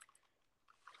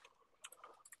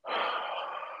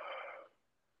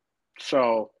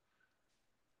 So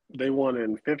they won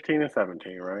in 15 and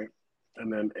 17, right?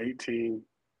 And then 18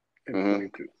 and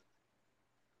 22.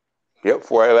 Yep,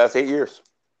 4 out of the last 8 years.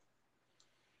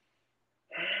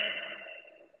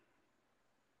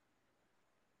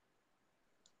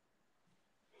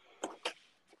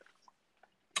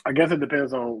 I guess it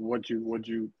depends on what you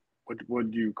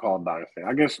call dynasty.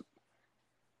 I guess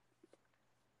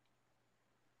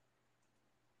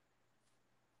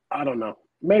I don't know.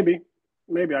 Maybe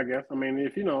I guess. I mean,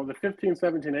 if the 15,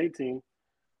 17, 18,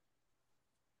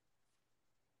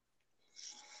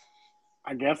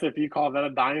 I guess if you call that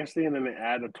a dynasty and then they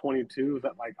add a 22, is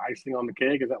that like icing on the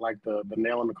cake? Is that like the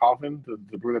nail in the coffin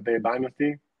to prove that they're a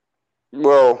dynasty?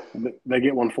 Well, They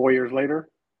get one 4 years later.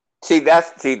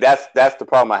 that's the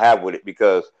problem I have with it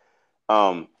because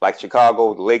like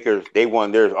Chicago, the Lakers, they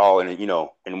won theirs all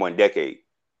in 1 decade.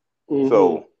 Mm-hmm.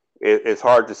 So it's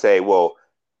hard to say, well,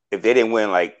 if they didn't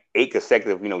win like 8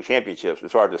 consecutive championships,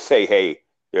 it's hard to say, hey,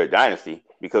 they're a dynasty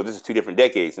because this is 2 different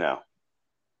decades now.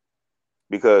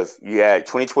 Because you had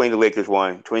 2020 the Lakers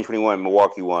won, 2021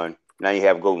 Milwaukee won, now you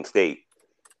have Golden State.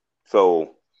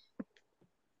 So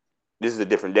this is a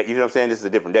different decade. You know what I'm saying? This is a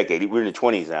different decade. We're in the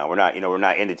 20s now. We're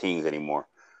not in the teens anymore.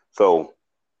 So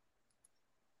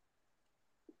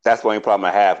that's the only problem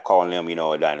I have calling them,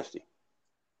 a dynasty.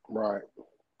 Right.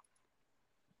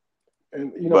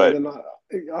 And But then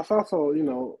I also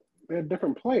they're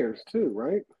different players too,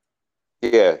 right?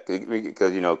 yeah,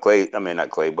 because Clay. I mean, not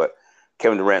Clay, but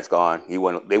Kevin Durant's gone. He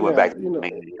went. They went Yeah, back to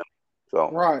main,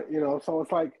 so right. So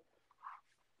it's like,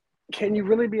 can you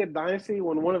really be a dynasty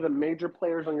when one of the major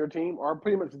players on your team, or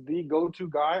pretty much the go-to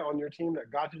guy on your team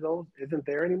that got you those, isn't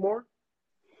there anymore?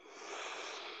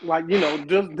 Like,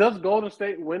 does Golden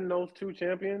State win those 2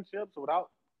 championships without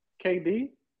KD?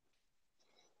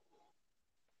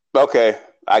 okay.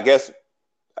 I guess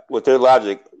with their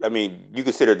logic, I mean, you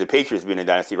consider the Patriots being a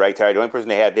dynasty, right, Ty? The only person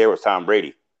they had there was Tom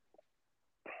Brady.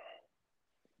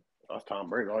 That's Tom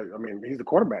Brady. I mean, he's the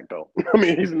quarterback, though. I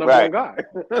mean, he's the number Right. one guy.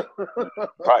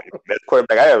 Probably best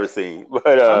quarterback I ever seen. But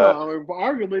I know. I mean,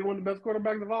 arguably one of the best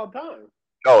quarterbacks of all time.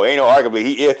 no, ain't no arguably.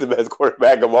 He is the best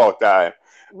quarterback of all time.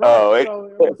 Right.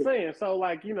 So I'm saying, it's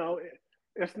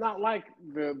not like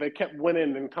they kept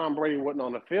winning and Tom Brady wasn't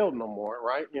on the field no more,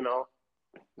 right?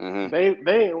 Mm-hmm.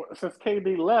 They since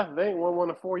KD left, they ain't won one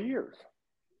in 4 years.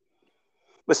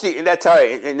 But see, and that's how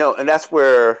and that's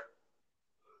where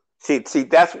see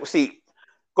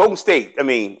Golden State. I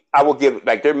mean, I will give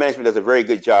like their management does a very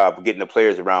good job of getting the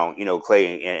players around,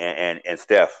 Clay and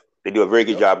Steph. They do a very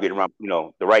good Yep. job getting around,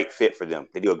 the right fit for them.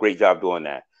 They do a great job doing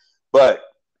that. But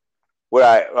would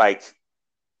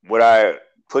I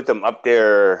put them up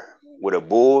there with the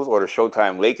Bulls or the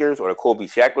Showtime Lakers or the Kobe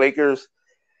Shaq Lakers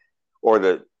or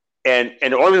the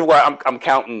only reason why I'm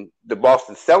counting the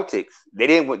Boston Celtics, they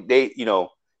didn't win they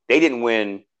didn't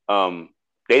win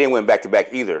back to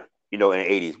back either, in the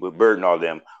 80s with Bird and all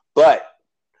them. But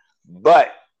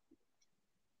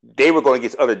they were going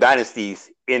against other dynasties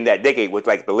in that decade with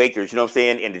like the Lakers, you know what I'm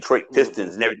saying, and Detroit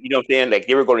Pistons and everything, you know what I'm saying? Like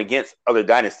they were going against other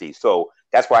dynasties. So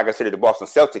that's why I consider the Boston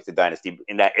Celtics a dynasty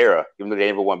in that era, even though they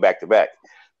never won back to back.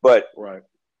 But right.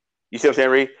 you see what I'm saying,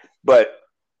 Reed? But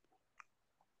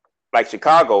like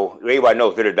Chicago, everybody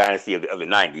knows they're the dynasty of the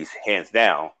 90s, hands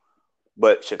down.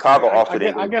 But Chicago also I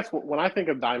didn't. guess when I think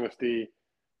of dynasty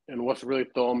and what's really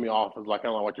throwing me off is like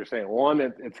kind of what you're saying. One,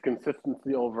 it's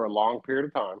consistency over a long period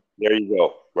of time. There you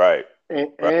go. Right.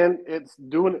 And it's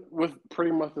doing it with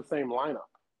pretty much the same lineup.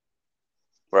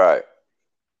 Right.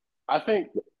 I think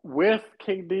with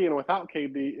KD and without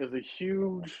KD is a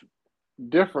huge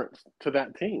difference to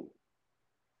that team.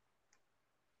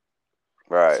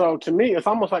 Right. So to me, it's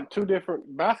almost like two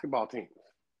different basketball teams.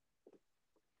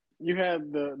 You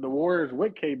had the Warriors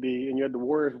with KD and you had the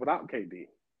Warriors without KD.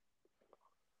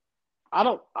 I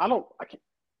don't know.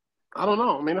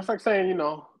 I mean, it's like saying,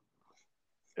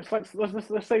 it's like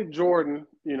let's say Jordan,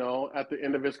 at the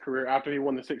end of his career after he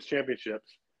won the 6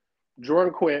 championships,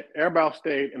 Jordan quit, everybody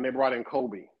stayed, and they brought in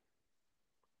Kobe,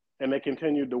 and they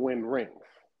continued to win rings.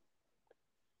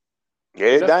 Yeah,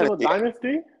 Is that still a dynasty.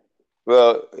 dynasty?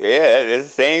 Well, yeah,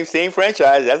 it's the same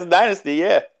franchise. That's a dynasty.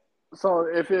 Yeah. So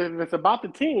if it's about the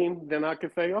team, then I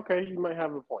could say, okay, you might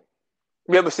have a point.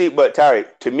 Yeah, but Tyree,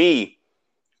 to me,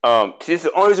 this is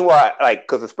the only reason why, like,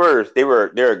 because the Spurs,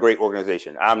 they're a great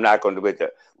organization. I'm not going to debate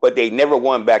that, but they never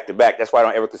won back to back. That's why I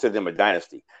don't ever consider them a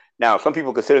dynasty. Now, some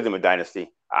people consider them a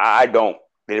dynasty. I don't.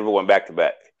 They never won back to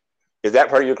back. Is that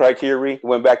part of your criteria? Reed?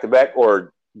 Win back to back,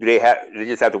 or do they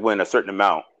just have to win a certain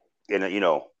amount in an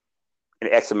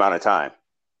X amount of time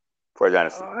for a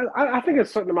dynasty? I think it's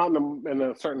a certain amount in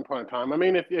a certain point in time. I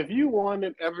mean, if you won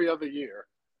it every other year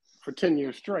for 10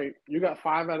 years straight, you got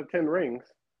 5 out of 10 rings.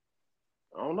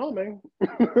 I don't know, man.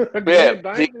 Yeah,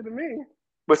 dynasty to me.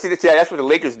 but see, that's what the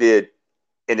Lakers did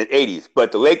in the 80s.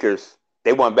 But the Lakers,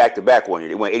 they won back to back one year.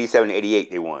 They won 87 and 88.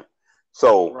 They won.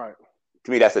 So right.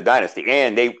 To me, that's a dynasty.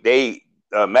 And they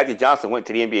Magic Johnson went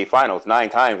to the NBA Finals 9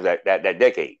 times that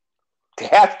decade. It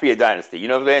has to be a dynasty. You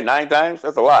know what I'm saying? 9 times?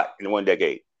 That's a lot in 1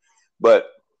 decade. But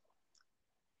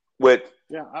with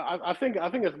I think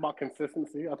it's about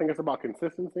consistency. I think it's about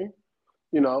consistency.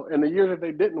 In the years that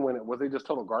they didn't win it, was they just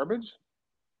total garbage?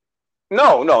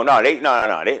 no, they talking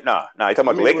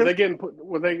about the Lakers? Were they getting put?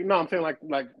 Were they? No, I'm saying like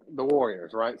the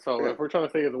Warriors, right? So if we're trying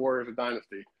to say the Warriors a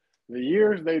dynasty, the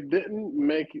years they didn't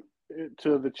make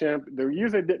to the the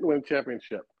years they didn't win a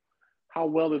championship, how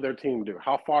well did their team do?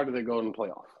 How far did they go in the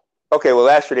playoffs? Okay, well,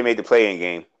 last year they made the play-in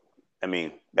game. I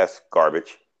mean, that's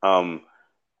garbage. The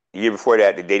year before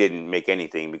that, they didn't make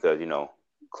anything because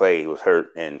Clay was hurt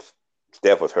and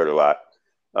Steph was hurt a lot.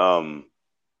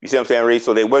 You see what I'm saying, Reed?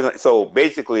 So they wasn't. So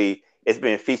basically, it's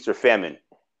been feast or famine.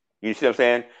 You see what I'm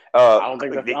saying? I don't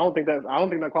think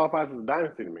that qualifies as a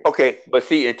dynasty to me. Okay, but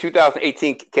see, in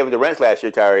 2018, Kevin Durant's last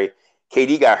year, Tyree,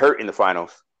 KD got hurt in the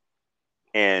finals,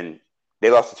 and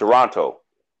they lost to Toronto,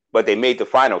 but they made the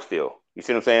finals still. You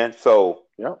see what I'm saying? So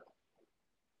yep.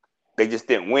 They just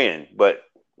didn't win, but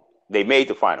they made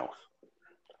the finals.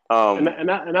 And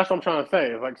that's what I'm trying to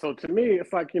say. It's like, so to me,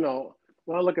 it's like,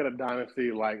 when I look at a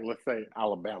dynasty, like let's say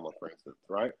Alabama, for instance,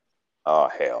 right? Oh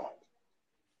hell!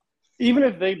 Even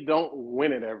if they don't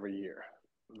win it every year,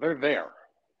 they're there,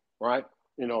 right?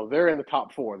 They're in the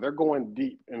top 4. They're going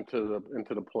deep into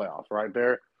the playoffs, right?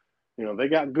 They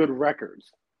got good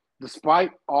records,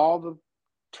 despite all the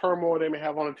turmoil they may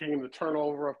have on the team, the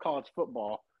turnover of college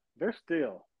football. They're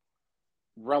still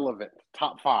relevant,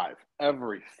 top 5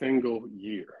 every single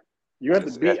year. You have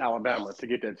to beat Alabama to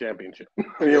get that championship. You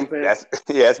know what I'm saying?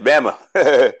 That's Bama.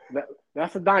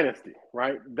 That's a dynasty,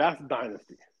 right? That's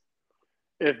dynasty.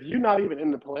 If you're not even in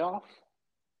the playoffs,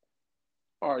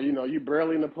 or you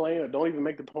barely in the play-in, or don't even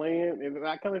make the play-in, and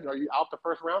that kind of, are you out the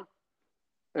first round?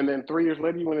 And then 3 years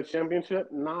later, you win a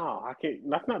championship? No, I can't.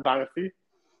 That's not dynasty.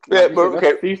 Yeah, but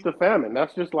okay. That's feast of famine.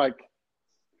 That's just like,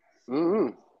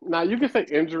 Now you can say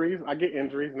injuries. I get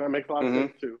injuries, and that makes a lot of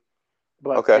sense too.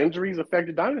 But injuries affect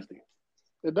your dynasty.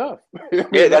 It does.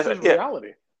 Yeah, that's just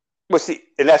reality. Well, see,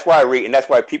 and that's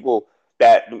why people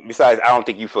that besides, I don't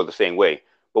think you feel the same way.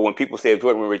 But when people say if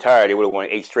Jordan would retire, they would have won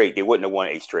 8 straight. They wouldn't have won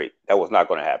 8 straight. That was not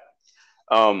going to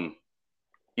happen.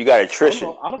 You got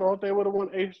attrition. I don't know if they would have won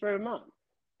 8 straight or not.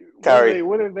 Tyree,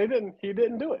 they didn't. He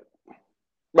didn't do it.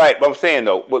 Right, but I'm saying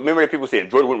though, remember that people said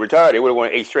if Jordan wouldn't retire, they would have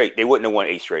won 8 straight. They wouldn't have won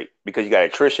 8 straight because you got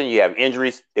attrition, you have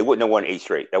injuries. They wouldn't have won 8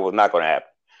 straight. That was not going to happen.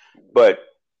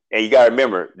 And you got to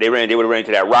remember, they would have ran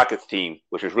into that Rockets team,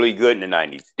 which was really good in the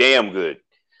 '90s, damn good.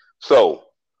 So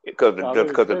because they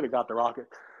got the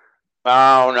Rockets.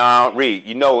 No, Reed,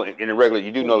 in the regular,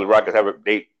 you do know the Rockets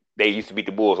they used to beat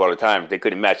the Bulls all the time. They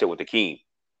couldn't match up with the King.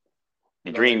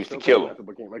 The Dream used to kill him.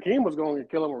 Hakeem was going to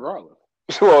kill him regardless.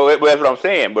 Well, that's what I'm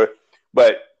saying, but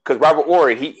because Robert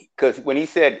Ory, because when they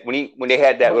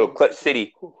had that little Clutch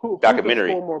City documentary,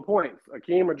 who could score more points,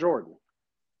 Hakeem or Jordan?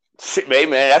 Shit, man,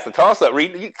 that's a toss up.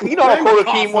 Reed, you know how cold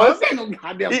Hakeem was.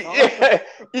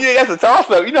 Yeah, that's a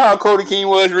toss up. You know how cold Hakeem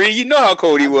was, Reed. You know how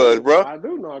cold he was, bro. I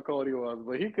do know how cold he was,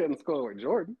 but he couldn't score with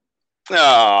Jordan.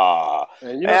 No,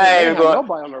 and they didn't have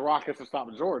nobody on the Rockets to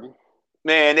stop Jordan.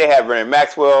 Man, they had Vernon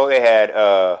Maxwell. They had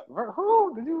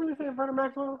who? Did you really say Vernon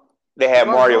Maxwell? They had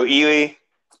Mario Ely.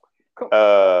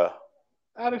 Out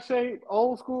of shape,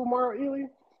 old school Mario Ely.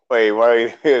 Wait,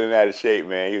 Mario wasn't out of shape,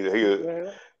 man. He was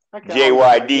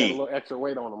JYD. A little extra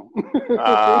weight on him.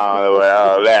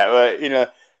 Well, that,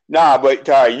 but but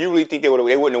Tari, you really think they wouldn't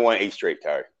have won 8 straight,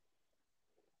 Tari?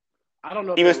 I don't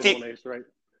know if they would have won 8 straight.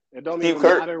 It don't even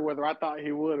matter whether I thought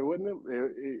he would or wouldn't.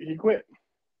 He quit.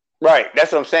 Right,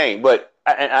 that's what I'm saying. But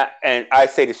I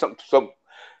say this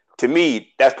to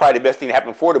me, that's probably the best thing that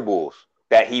happened for the Bulls,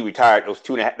 that he retired those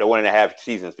 1.5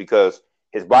 seasons because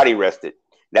his body rested.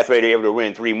 That's why they were able to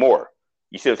win 3 more.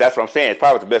 You see, that's what I'm saying. It's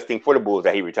probably the best thing for the Bulls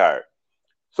that he retired.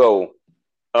 So,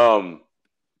 you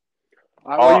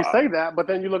say that, but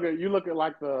then you look at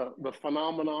like the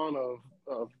phenomenon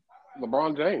of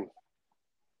LeBron James.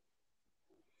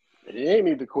 He ain't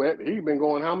need to quit. He's been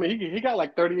going how many? He got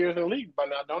like 30 years in the league by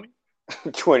now, don't he?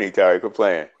 20, Tari, quit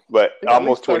playing. But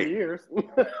almost 20 years.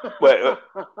 But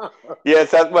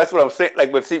yes, that's what I'm saying.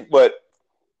 Like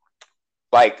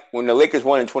when the Lakers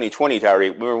won in 2020, Tyree,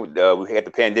 remember we had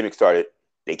the pandemic started.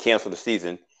 They canceled the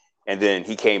season, and then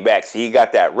he came back. So he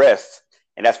got that rest,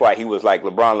 and that's why he was like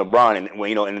LeBron, and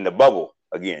and in the bubble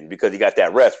again because he got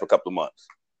that rest for a couple of months.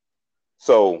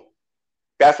 So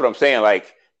that's what I'm saying.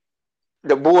 Like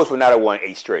the Bulls would not have won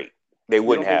 8 straight. They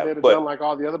wouldn't have. They'd have done like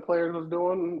all the other players was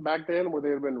doing back then, where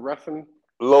they'd have been resting.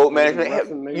 Load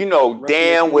management.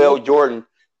 Damn well Jordan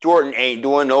ain't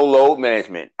doing no load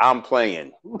management. I'm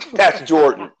playing. That's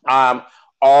Jordan. I'm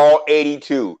all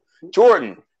 82.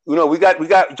 Jordan, we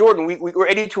got Jordan. We're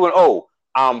 82-0.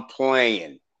 I'm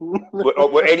playing. We're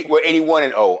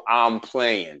 81-0. I'm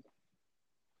playing.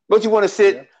 Don't you want to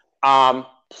sit? Yeah. I'm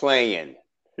playing.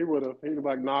 He'd have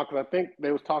like, nah, because I think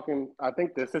they was talking. I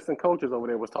think the assistant coaches over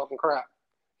there was talking crap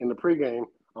in the pregame.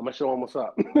 I'm gonna show him what's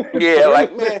up. Yeah,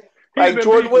 like man. Like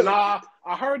Jordan was. Nah,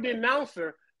 I heard the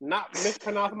announcer not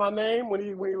mispronounce my name when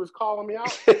he was calling me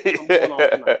out, I'm going off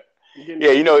tonight.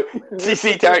 Yeah, you know,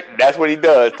 see, that's what he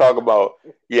does. Talk about,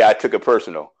 yeah, I took it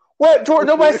personal. What, Jordan?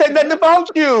 Nobody said nothing about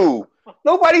you.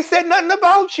 Nobody said nothing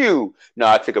about you. No,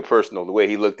 I took it personal the way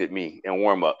he looked at me in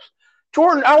warm-ups.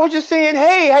 Jordan, I was just saying,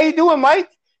 hey, how you doing, Mike?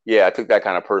 Yeah, I took that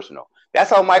kind of personal. That's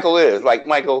how Michael is. Like,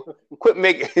 Michael, quit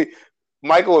making.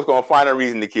 Michael was gonna find a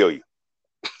reason to kill you.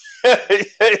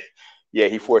 Yeah,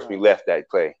 he forced me left that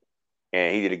play,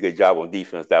 and he did a good job on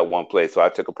defense that one play. So I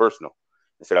took it personal.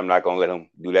 I said, I'm not going to let him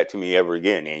do that to me ever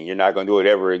again, and you're not going to do it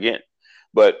ever again.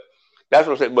 But that's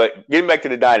what I'm saying. But getting back to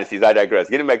the dynasties, I digress.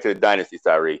 Getting back to the dynasties,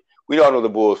 Tyree, we all know the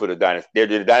Bulls for the dynasty. They're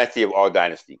the dynasty of all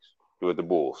dynasties with the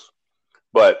Bulls.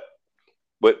 But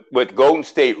with Golden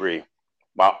State, Ree,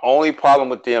 my only problem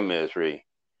with them is, Ree,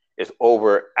 it's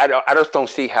over. I just don't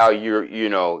see how you're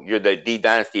the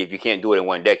dynasty if you can't do it in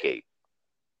one decade.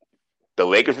 The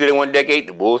Lakers did it in one decade.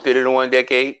 The Bulls did it in one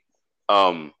decade.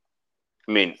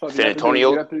 I mean, so San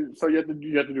Antonio. You have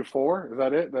to do 4. Is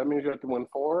that it? That means you have to win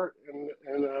 4.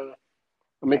 And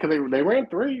I mean, because they ran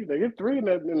 3. They get 3 in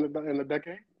the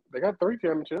decade. They got 3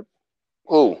 championships.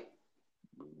 Who?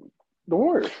 The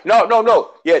Warriors.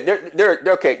 No. Yeah, they're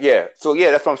okay. Yeah. So yeah,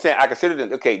 that's what I'm saying. I consider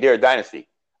them okay. They're a dynasty.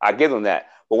 I give them that.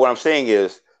 But what I'm saying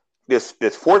is this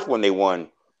fourth one they won.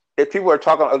 If people are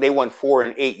talking, they won 4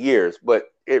 in 8 years, but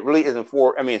it really isn't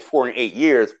 4. I mean, it's 4 in 8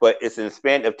 years, but it's in the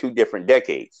span of 2 different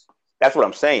decades. That's what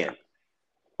I'm saying.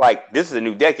 Like, this is a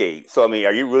new decade. So, I mean,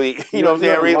 are you really, you know what I'm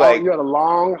saying? Really, like, you had a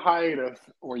long hiatus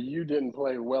where you didn't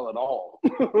play well at all.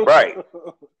 Right.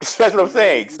 That's what I'm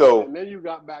saying. So, and then you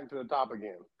got back to the top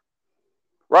again.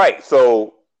 Right.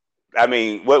 So, I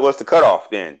mean, what's the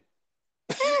cutoff then?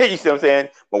 You see what I'm saying?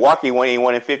 Milwaukee ain't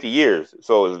won in 50 years.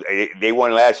 So, they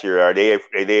won last year. Are they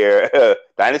a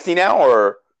dynasty now?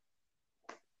 Or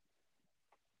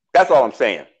that's all I'm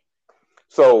saying.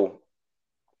 So,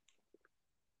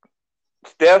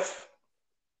 Steph,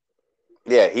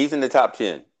 yeah, he's in the top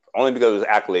 10. Only because of his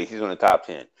accolades, he's in the top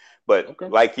 10. But okay.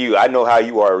 Like you, I know how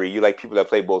you are, Reed. You like people that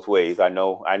play both ways. I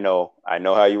know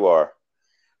how you are.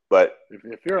 But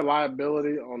if you're a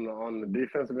liability on the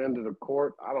defensive end of the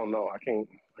court, I don't know. I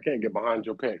can't get behind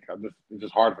your pick. It's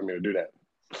just hard for me to do that.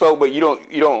 So, but you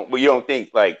don't think,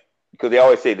 like, because they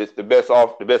always say this: the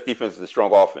best defense is a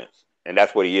strong offense, and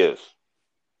that's what he is.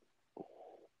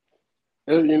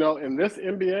 You know, in this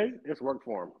NBA, it's worked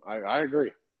for him. I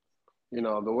agree. You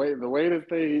know, the way that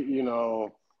they, you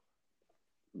know,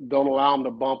 don't allow them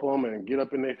to bump them and get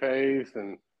up in their face,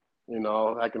 and you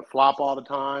know, I can flop all the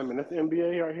time. In this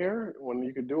NBA right here, when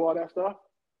you can do all that stuff,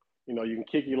 you know, you can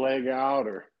kick your leg out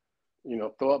or, you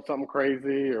know, throw up something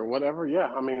crazy or whatever.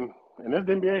 Yeah, I mean, in this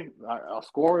NBA,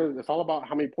 scoring, it's all about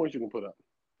how many points you can put up.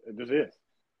 It just is.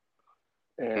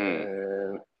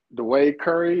 And the way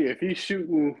Curry, if he's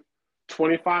shooting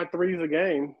 25 threes a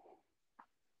game,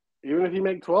 even if he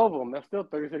make 12 of them, that's still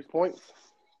 36 points.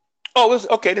 Oh,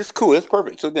 okay. This is cool. It's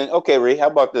perfect. So then, okay, Ray, how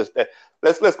about this?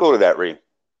 Let's go to that, Ray.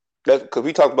 Because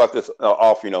we talked about this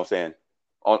off, you know what I'm saying,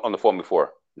 on the phone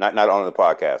before, not on the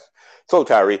podcast. So,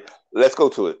 Tyree, let's go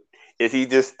to it. Is he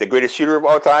just the greatest shooter of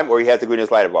all time, or he has the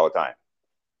greatest light of all time?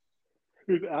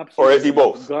 He's absolutely, or is he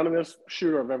both? The gunniest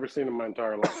shooter I've ever seen in my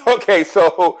entire life. Okay,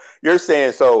 so you're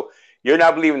saying, you're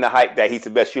not believing the hype that he's the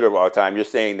best shooter of all time. You're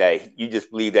saying that you just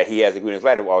believe that he has the greatest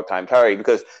light of all time, Tyree,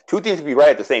 because two things can be right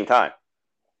at the same time.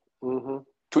 Mm-hmm.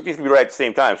 Two things can be right at the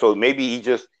same time. So maybe he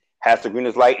just has the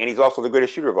greenest light, and he's also the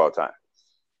greatest shooter of all time.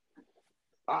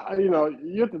 You know,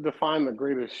 you have to define the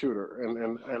greatest shooter,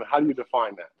 and how do you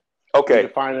define that? Okay. Do you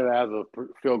define it as a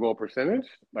field goal percentage,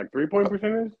 like 3-point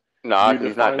percentage? No,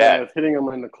 he's not that. Do you define it as hitting them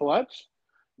in the clutch?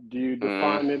 Do you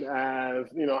define it as,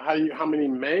 you know, how many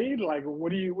made? Like,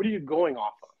 what are you going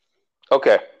off of?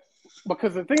 Okay.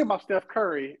 Because the thing about Steph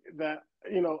Curry that,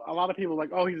 you know, a lot of people are like,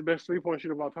 oh, he's the best 3-point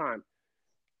shooter of all time.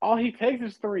 All he takes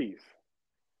is threes.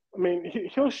 I mean,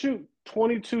 he'll shoot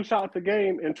 22 shots a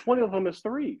game, and 20 of them is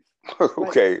threes.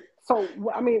 Okay. Like, so,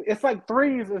 I mean, it's like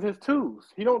threes is his twos.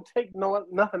 He don't take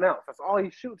nothing else. That's all he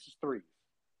shoots is threes.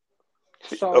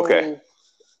 So, okay.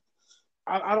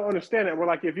 I don't understand that. We're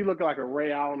like, if you look at like a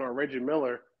Ray Allen or a Reggie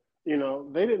Miller, you know,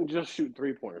 they didn't just shoot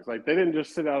 3-pointers. Like, they didn't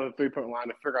just sit out of the 3-point line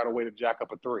and figure out a way to jack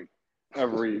up a 3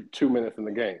 every 2 minutes in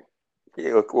the game.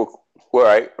 Yeah, well,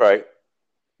 right.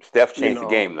 Steph changed the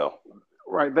game, though.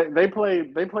 Right. They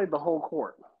played the whole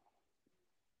court.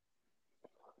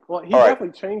 Well, he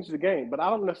definitely changed the game, but I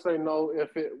don't necessarily know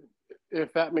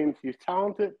if that means he's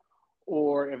talented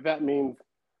or if that means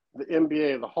the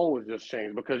NBA as a whole has just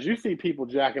changed, because you see people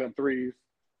jacking up threes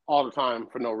all the time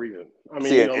for no reason. I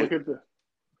mean, look at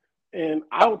and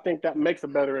I don't think that makes a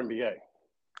better NBA.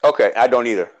 Okay, I don't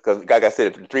either because, like I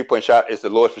said, the 3-point shot is the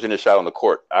lowest percentage shot on the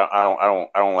court. I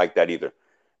don't like that either.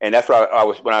 And that's why I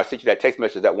was when I sent you that text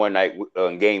message that one night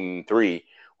in Game 3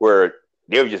 where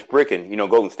they were just bricking,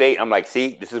 Golden State. I'm like,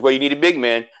 see, this is where you need a big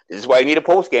man. This is why you need a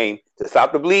post game to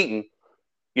stop the bleeding.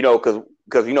 Because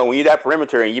when you're that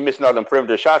perimeter and you're missing all them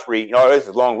perimeter shots where this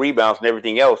is long rebounds and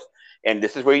everything else, and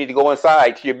this is where you need to go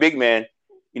inside to your big man,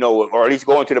 or at least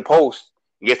go into the post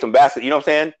and get some baskets. You know what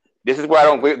I'm saying? This is where I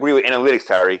don't agree with analytics,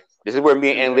 Tyree. This is where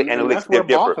me and analytics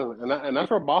differ. And that's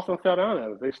where Boston fell down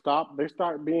at. They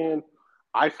start being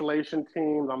isolation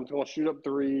teams. I'm just gonna shoot up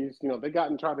threes. They got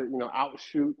and try to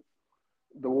outshoot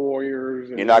the Warriors.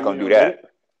 And, you're not gonna do that.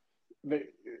 They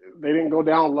didn't go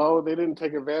down low. They didn't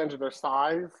take advantage of their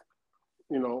size,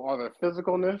 or their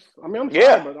physicalness. I mean, I'm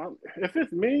sorry, but if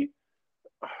it's me,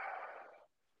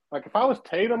 like if I was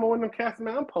Tatum or one of them cats,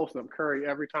 man, I'm posting up Curry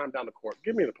every time down the court.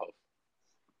 Give me the post.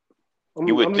 I'm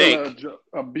going to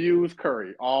abuse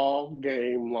Curry all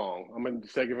game long. I'm going to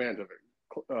take advantage of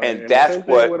it. And that's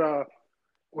what.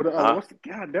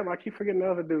 God damn, I keep forgetting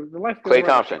the other dude. Klay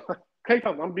Thompson. Klay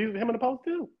Thompson. I'm abusing him in the post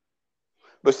too.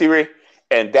 But see, Ray,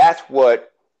 and that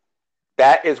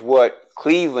is what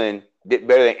Cleveland did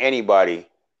better than anybody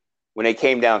when they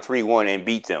came down 3-1 and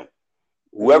beat them.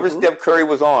 Whoever Steph Curry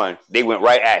was on, they went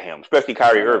right at him, especially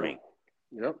Kyrie Irving.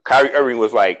 Yep. Kyrie Irving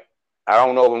was like, I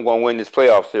don't know if I'm going to win this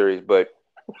playoff series, but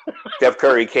Steph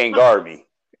Curry can't guard me.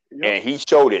 Yep. And he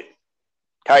showed it.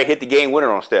 Kyrie hit the game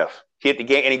winner on Steph. He hit the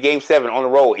game, and in Game 7 on the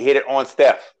road, he hit it on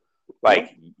Steph.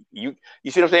 Like, you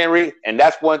see what I'm saying, Reed? And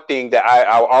that's one thing that I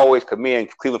always commend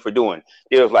Cleveland for doing.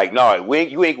 It was like, no, we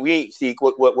ain't see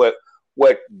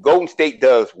what Golden State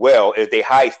does well is they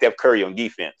hide Steph Curry on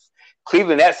defense.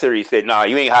 Cleveland that series said, nah,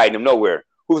 you ain't hiding him nowhere.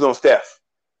 Who's on Steph?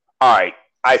 All right,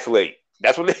 isolate.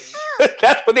 That's what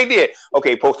they did.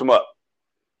 Okay, post him up.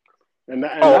 And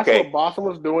that's what Boston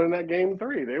was doing in that Game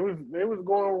 3. They was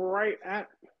going right at.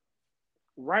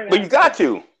 But you got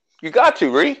to,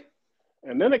 Reed.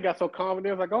 And then they got so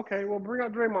confident, like, okay, well, bring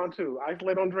out Draymond too.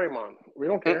 Isolate on Draymond. We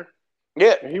don't care.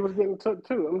 Yeah. And he was getting took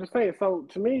too. I'm just saying. So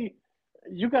to me,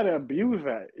 you got to abuse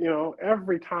that,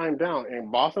 every time down.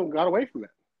 And Boston got away from that.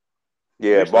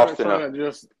 Yeah, Boston. They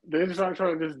just started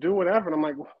trying to just do whatever. And I'm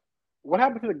like, what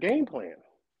happened to the game plan?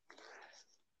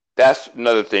 That's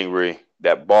another thing, Ree,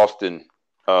 that Boston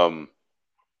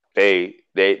they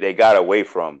got away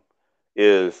from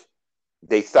is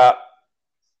they stopped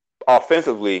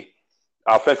offensively,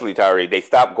 Tyree, they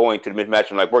stopped going to the mismatch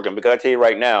and like working. Because I tell you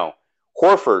right now,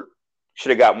 Horford should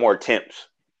have got more attempts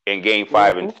in Game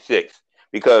 5 and 6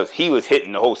 because he was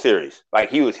hitting the whole series.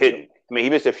 Like he was hitting. I mean, he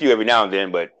missed a few every now and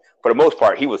then, but for the most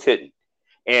part, he was hitting.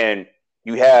 And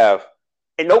you have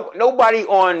nobody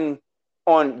on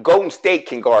Golden State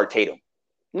can guard Tatum.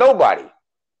 Nobody.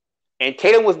 And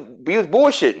Tatum was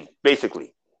bullshitting,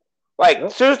 basically.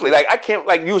 Like, seriously, like I can't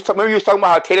like you was talking about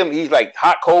how Tatum, he's like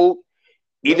hot, cold.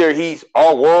 Either he's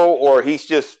all world or he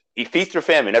feast or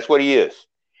famine. That's what he is.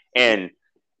 And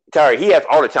Tyree, he has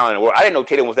all the talent in the world. I didn't know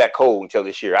Tatum was that cold until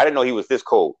this year. I didn't know he was this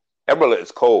cold. That brother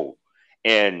is cold.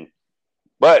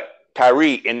 But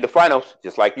Tyree, in the finals,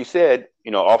 just like you said,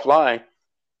 offline,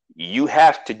 you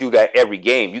have to do that every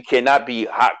game. You cannot be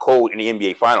hot, cold in the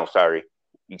NBA finals, Tyree.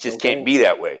 You just can't be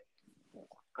that way.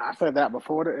 I said that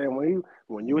before, and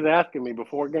when you was asking me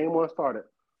before Game 1 started,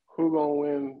 who gonna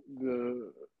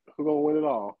win it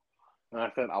all? And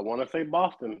I said I want to say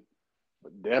Boston,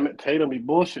 but damn it, Tatum be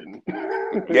bullshitting.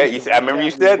 Yeah, I remember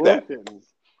you said that.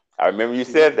 I remember you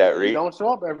said that, Reed. You don't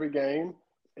show up every game,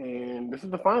 and this is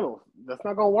the finals. That's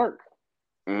not gonna work.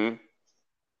 Mm-hmm.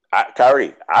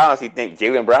 Tyree, I honestly think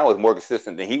Jaylen Brown was more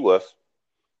consistent than he was.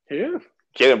 He is.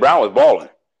 Jaylen Brown was balling.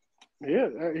 He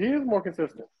is more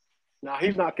consistent. Now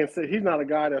he's not he's not a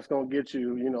guy that's gonna get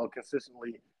you,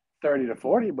 consistently 30 to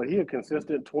 40, but he a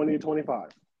consistent 20 to 25.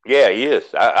 Yeah, he is.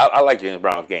 I like Jaylen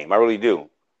Brown's game. I really do.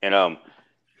 And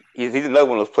he's another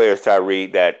one of those players, Tyree,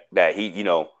 that he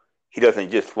he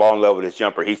doesn't just fall in love with his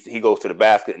jumper. He goes to the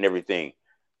basket and everything.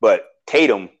 But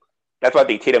Tatum, that's what I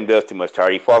think Tatum does too much,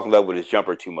 Tyree. He falls in love with his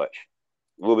jumper too much,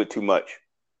 a little bit too much.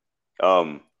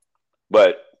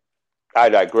 But I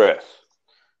digress.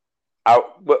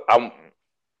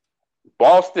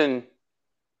 Boston,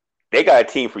 they got a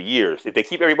team for years. If they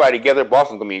keep everybody together,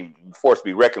 Boston's gonna be forced to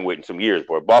be reckoned with in some years,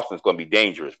 bro. Boston's gonna be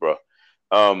dangerous, bro.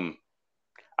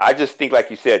 I just think, like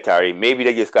you said, Tyree, maybe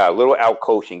they just got a little out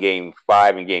coached in Game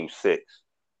 5 and Game 6,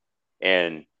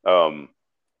 and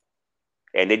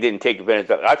they didn't take advantage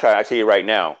of it. I tell you right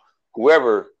now,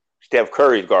 whoever Steph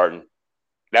Curry's guarding,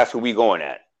 that's who we going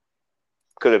at.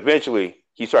 Because eventually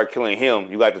you start killing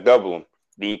him, you got to double him,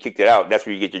 then you kicked it out. That's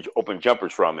where you get your open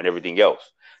jumpers from and everything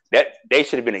else. that they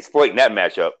should have been exploiting that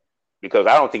matchup because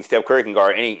I don't think Steph Curry can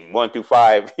guard any 1 through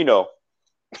 5. You know,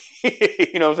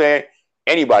 you know what I'm saying?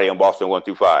 Anybody on Boston 1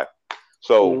 through 5.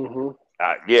 So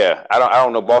yeah, I don't know. I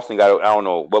don't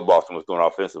know what Boston was doing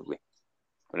offensively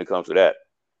when it comes to that.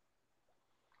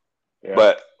 Yeah,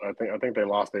 but I think they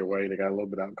lost their way. They got a little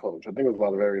bit out coached. I think it was a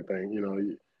lot of everything. You know,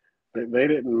 they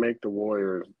didn't make the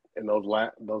Warriors in those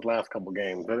last couple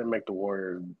games. They didn't make the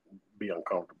Warriors be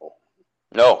uncomfortable.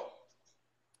 No,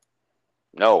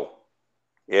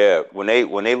 yeah. When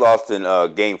they lost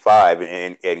in Game 5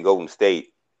 in Golden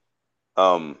State,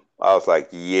 I was like,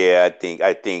 yeah,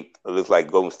 I think it looks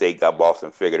like Golden State got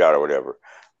Boston figured out or whatever.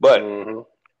 But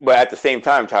but at the same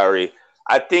time, Tyree,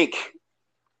 I think,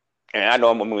 and I know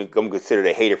I'm considered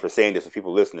a hater for saying this, if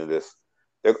people listen to this,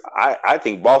 I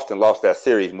think Boston lost that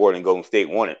series more than Golden State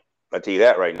won it. I'll tell you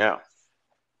that right now.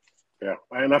 Yeah,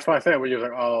 and that's why I said when you're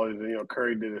like, oh, you know,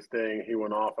 Curry did his thing, he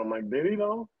went off. I'm like, did he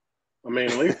though? I mean,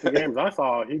 at least the games I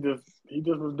saw, he just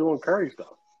was doing Curry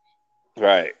stuff.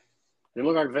 Right. He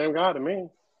looked like the same guy to me.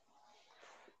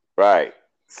 Right.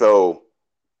 So,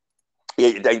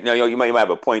 yeah, you might have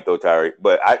a point though, Tyree.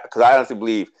 But because I honestly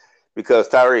believe, because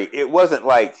Tyree, it wasn't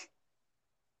like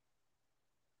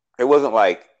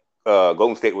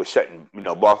Golden State was shutting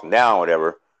Boston down or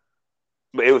whatever.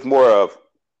 But it was more of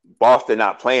Boston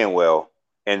not playing well,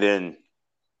 and then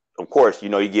of course you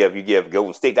give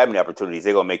Golden State that many opportunities,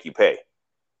 they're gonna make you pay.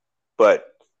 But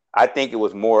I think it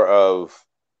was more of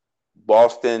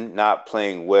Boston not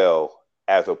playing well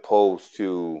as opposed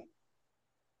to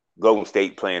Golden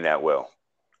State playing that well.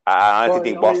 I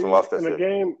honestly think Boston lost that in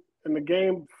series. In the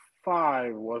game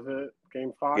 5, was it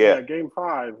game 5? Yeah. Yeah, game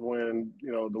 5 when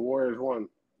the Warriors won.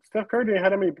 Steph Curry didn't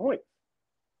have that many points.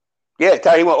 Yeah,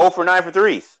 Ty, he went 0 for 9 for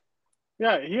threes.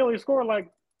 Yeah, he only scored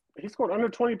he scored under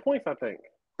 20 points, I think.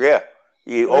 Yeah,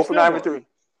 he 0 for 9 for 3.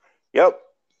 Yep.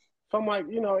 So I'm like,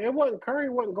 it wasn't Curry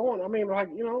wasn't going. I mean, like,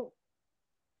 it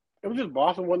was just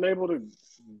Boston wasn't able to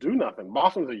do nothing.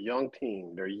 Boston's a young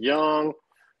team. They're young.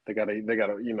 They got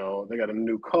a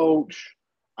new coach.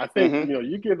 I think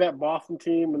you give that Boston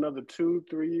team another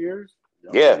 2-3 years.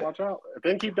 Yeah, watch out. If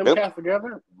they keep them cats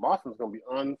together, Boston's gonna be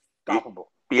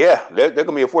unstoppable. Yeah, they're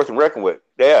gonna be a force to reckon with.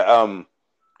 Yeah,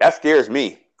 that scares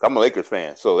me. I'm a Lakers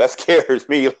fan, so that scares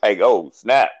me. Like, oh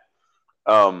snap.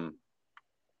 But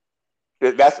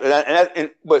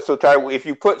so Tyree, if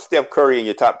you put Steph Curry in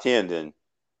your top 10, then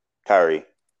Tyree,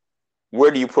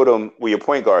 where do you put him with your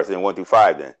point guards in 1 through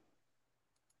 5? Then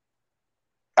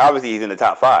obviously he's in the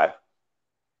top 5.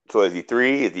 So is he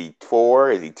 3? Is he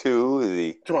 4? Is he 2? Is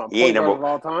he? Come on, He point ain't guards number.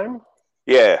 of all time.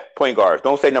 Yeah, point guards.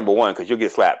 Don't say number 1 because you'll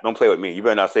get slapped. Don't play with me. You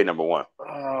better not say number 1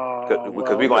 because we're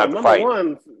gonna have to number fight.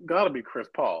 One's got to be Chris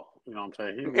Paul. You know what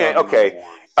I'm saying? He's Yeah, okay.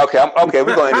 We're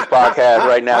gonna end this podcast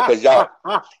right now because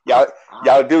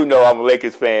y'all do know I'm a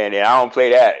Lakers fan and I don't play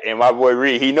that. And my boy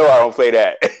Reed, he know I don't play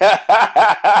that.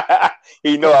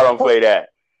 He know I don't play that.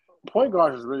 Point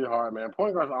guard is really hard, man.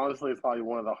 Point guard, honestly, is probably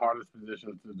one of the hardest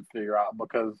positions to figure out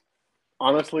because,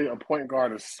 honestly, a point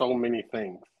guard is so many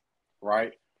things,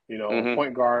 right? A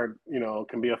point guard,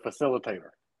 can be a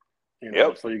facilitator.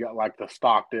 So you got like the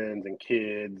Stocktons and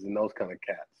Kids and those kind of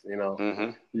cats.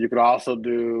 You could also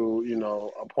do,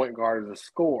 a point guard as a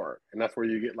scorer, and that's where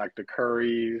you get like the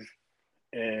Currys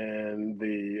and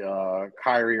the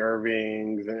Kyrie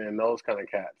Irvings and those kind of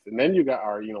cats. And then you got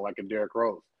like a Derrick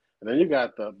Rose. And then you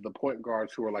got the point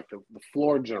guards who are like the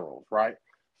floor generals, right?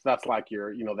 So that's like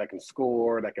your, that can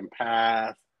score, that can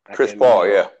pass. Chris Paul,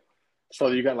 yeah. So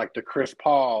you got like the Chris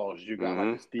Pauls, you got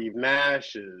like the Steve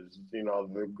Nashes,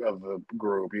 of the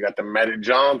group. You got the Magic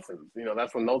Johnsons.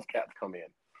 That's when those cats come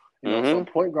in. So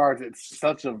point guards, it's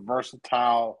such a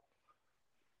versatile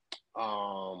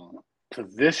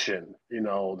position.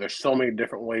 There's so many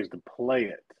different ways to play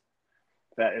it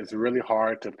that it's really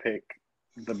hard to pick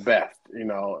the best.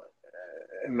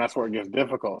 And that's where it gets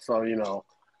difficult. So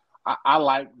I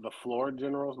like the floor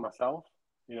generals myself.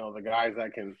 The guys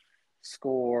that can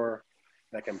score,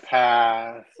 that can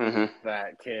pass,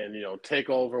 that can, take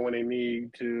over when they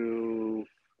need to,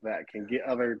 that can get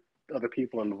other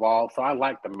people involved. So I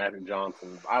like the Magic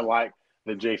Johnsons. I like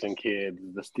the Jason Kidds,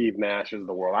 the Steve Nashes of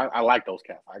the world. I like those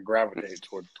cats. I gravitate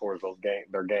towards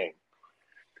their game.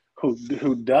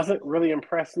 Who doesn't really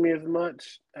impress me as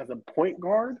much as a point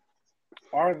guard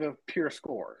are the pure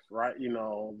scorers, right?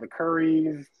 The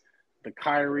Currys, the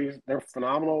Kyries, they're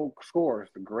phenomenal scorers.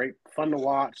 They're great, fun to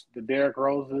watch. The Derrick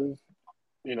Roses,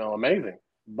 amazing.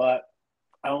 But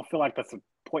I don't feel like that's a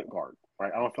point guard,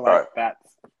 right? I don't feel like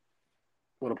that's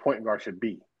what a point guard should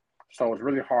be. So it's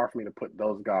really hard for me to put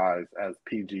those guys as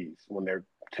PGs when they're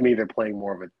playing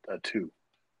more of a 2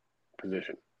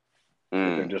 position.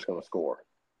 if they're just going to score.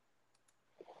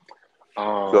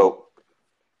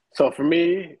 So for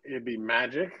me, it'd be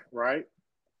Magic, right?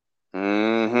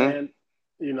 And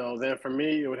then for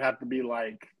me, it would have to be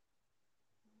like,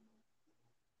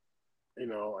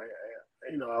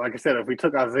 like I said, if we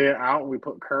took Isaiah out and we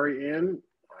put Curry in,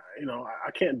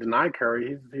 I can't deny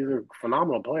Curry. He's a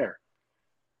phenomenal player.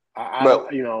 But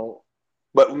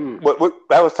that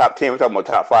was top 10. We're talking about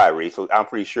top 5, Reed. So I'm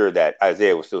pretty sure that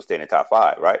Isaiah was still staying in top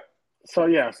 5, right? So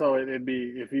it'd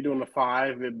be, if you're doing the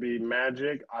 5, it'd be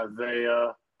Magic,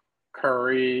 Isaiah,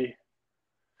 Curry.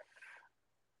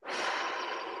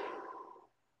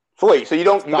 So wait, so you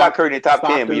got Curry in the top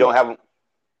 10, but you don't have him.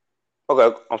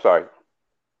 Okay, I'm sorry.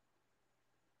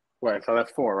 Wait, so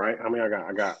that's 4, right? How many I got?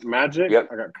 I got Magic. Yep.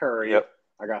 I got Curry. Yep.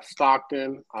 I got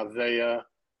Stockton, Isaiah.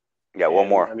 Yeah, one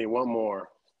more. I need one more.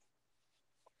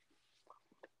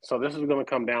 So this is going to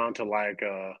come down to like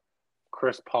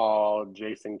Chris Paul,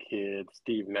 Jason Kidd,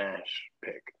 Steve Nash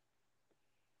pick.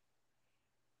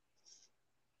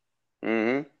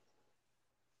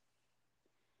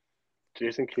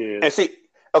 Jason Kidd. And see,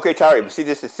 okay, Tyree, but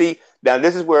now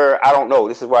this is where I don't know.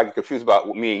 This is why I get confused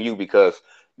about me and you, because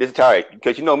this is Tyree,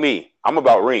 because you know me, I'm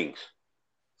about rings.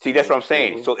 See, that's what I'm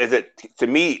saying. So to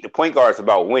me, the point guard is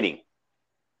about winning.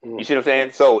 You see what I'm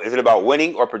saying? So is it about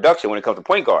winning or production when it comes to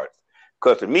point guards?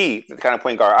 Because to me, the kind of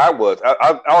point guard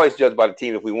I always judged by the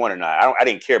team if we won or not. I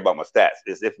didn't care about my stats.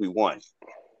 It's if we won.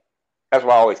 That's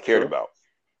what I always cared about.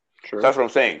 Sure. So that's what I'm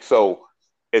saying. So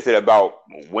is it about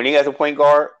winning as a point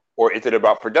guard, or is it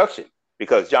about production?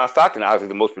 Because John Stockton, obviously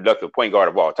the most productive point guard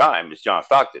of all time, is John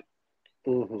Stockton.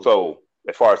 So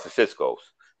as far as assists goes.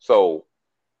 So,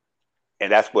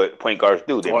 and that's what point guards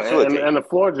do. They facilitate. And the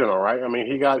floor general, right? I mean,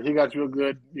 he got you a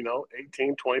good,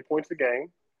 18, 20 points a game.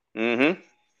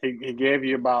 He gave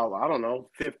you about, I don't know,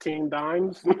 15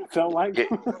 dimes, felt like.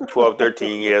 12,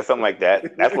 13, something like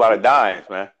that. That's a lot of dimes,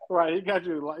 man. Right. He got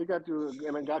you,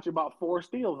 and it got you about 4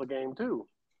 steals a game, too.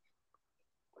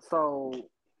 So,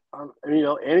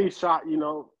 and he shot,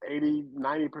 80,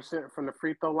 90% from the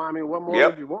free throw line. I mean, what more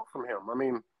would you want from him? I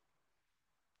mean,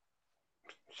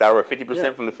 shot over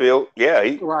 50% from the field. Yeah.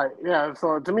 Right. Yeah.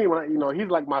 So to me, when he's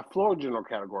like my floor general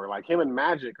category. Like him and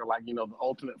Magic are like, the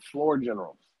ultimate floor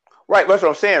generals. Right. That's what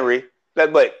I'm saying, Ree.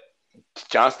 But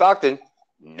John Stockton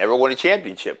never won a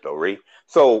championship, though, Ree.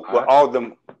 So with all of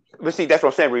them, but see, that's what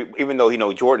I'm saying, Ree. Even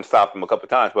though Jordan stopped him a couple of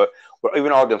times, but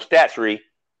even all of them stats, Ree,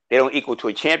 they don't equal to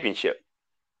a championship.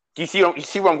 Do you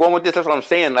see where I'm going with this? That's what I'm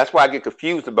saying. That's why I get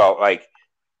confused about, like,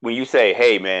 when you say,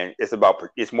 "Hey, man,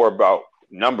 it's more about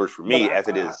numbers for me as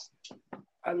it is."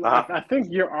 I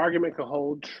think your argument could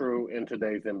hold true in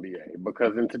today's NBA,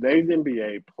 because in today's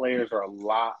NBA, players are a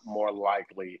lot more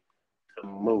likely to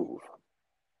move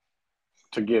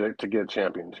to get a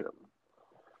championship.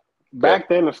 Back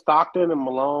then, the Stockton and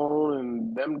Malone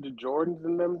and them, the Jordans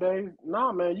in them days,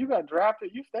 nah, man, you got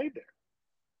drafted, you stayed there.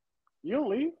 You don't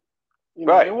leave.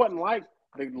 Right. It wasn't like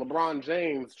the LeBron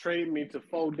James trade me to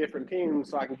 4 different teams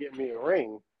so I can get me a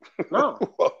ring. No.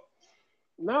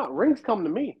 No, rings come to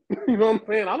me. You know what I'm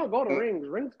saying? I don't go to rings.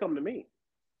 Rings come to me.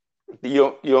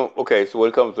 You don't. Okay, so when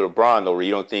it comes to LeBron, though,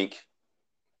 you don't think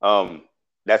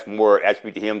that's more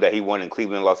attribute to him that he won in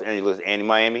Cleveland, Los Angeles, and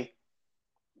Miami?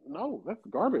 No, that's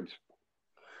garbage.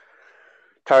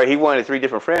 Tyree, he won in 3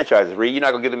 different franchises. Reed, you're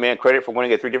not gonna give the man credit for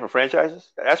winning at 3 different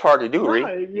franchises? That's hard to do, Reed.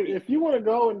 If you want to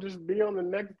go and just be on the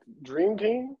next dream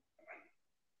team,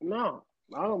 no,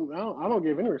 I don't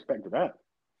give any respect to that.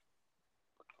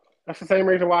 That's the same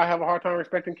reason why I have a hard time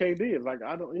respecting KD. It's like,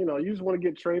 I don't, you just want to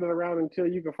get traded around until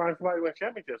you can find somebody to win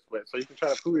championships with, so you can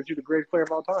try to prove that you're the greatest player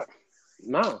of all time.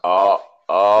 No.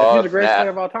 If you're the greatest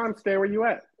player of all time, stay where you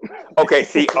at. Okay,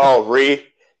 see, Ree,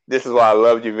 this is why I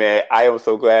loved you, man. I am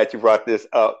so glad you brought this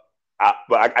up.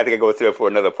 But I think I go through it for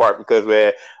another part, because,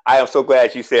 man, I am so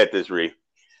glad you said this, Ree.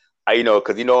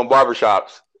 Because in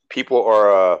barbershops, people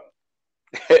are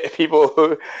I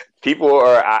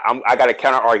got a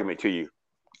counter argument to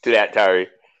that, Tyree.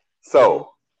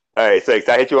 So, all right, so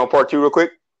can I hit you on part 2 real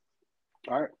quick?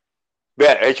 All right.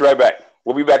 Bet, I'll hit you right back.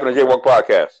 We'll be back on the Jaywalk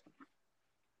Podcast.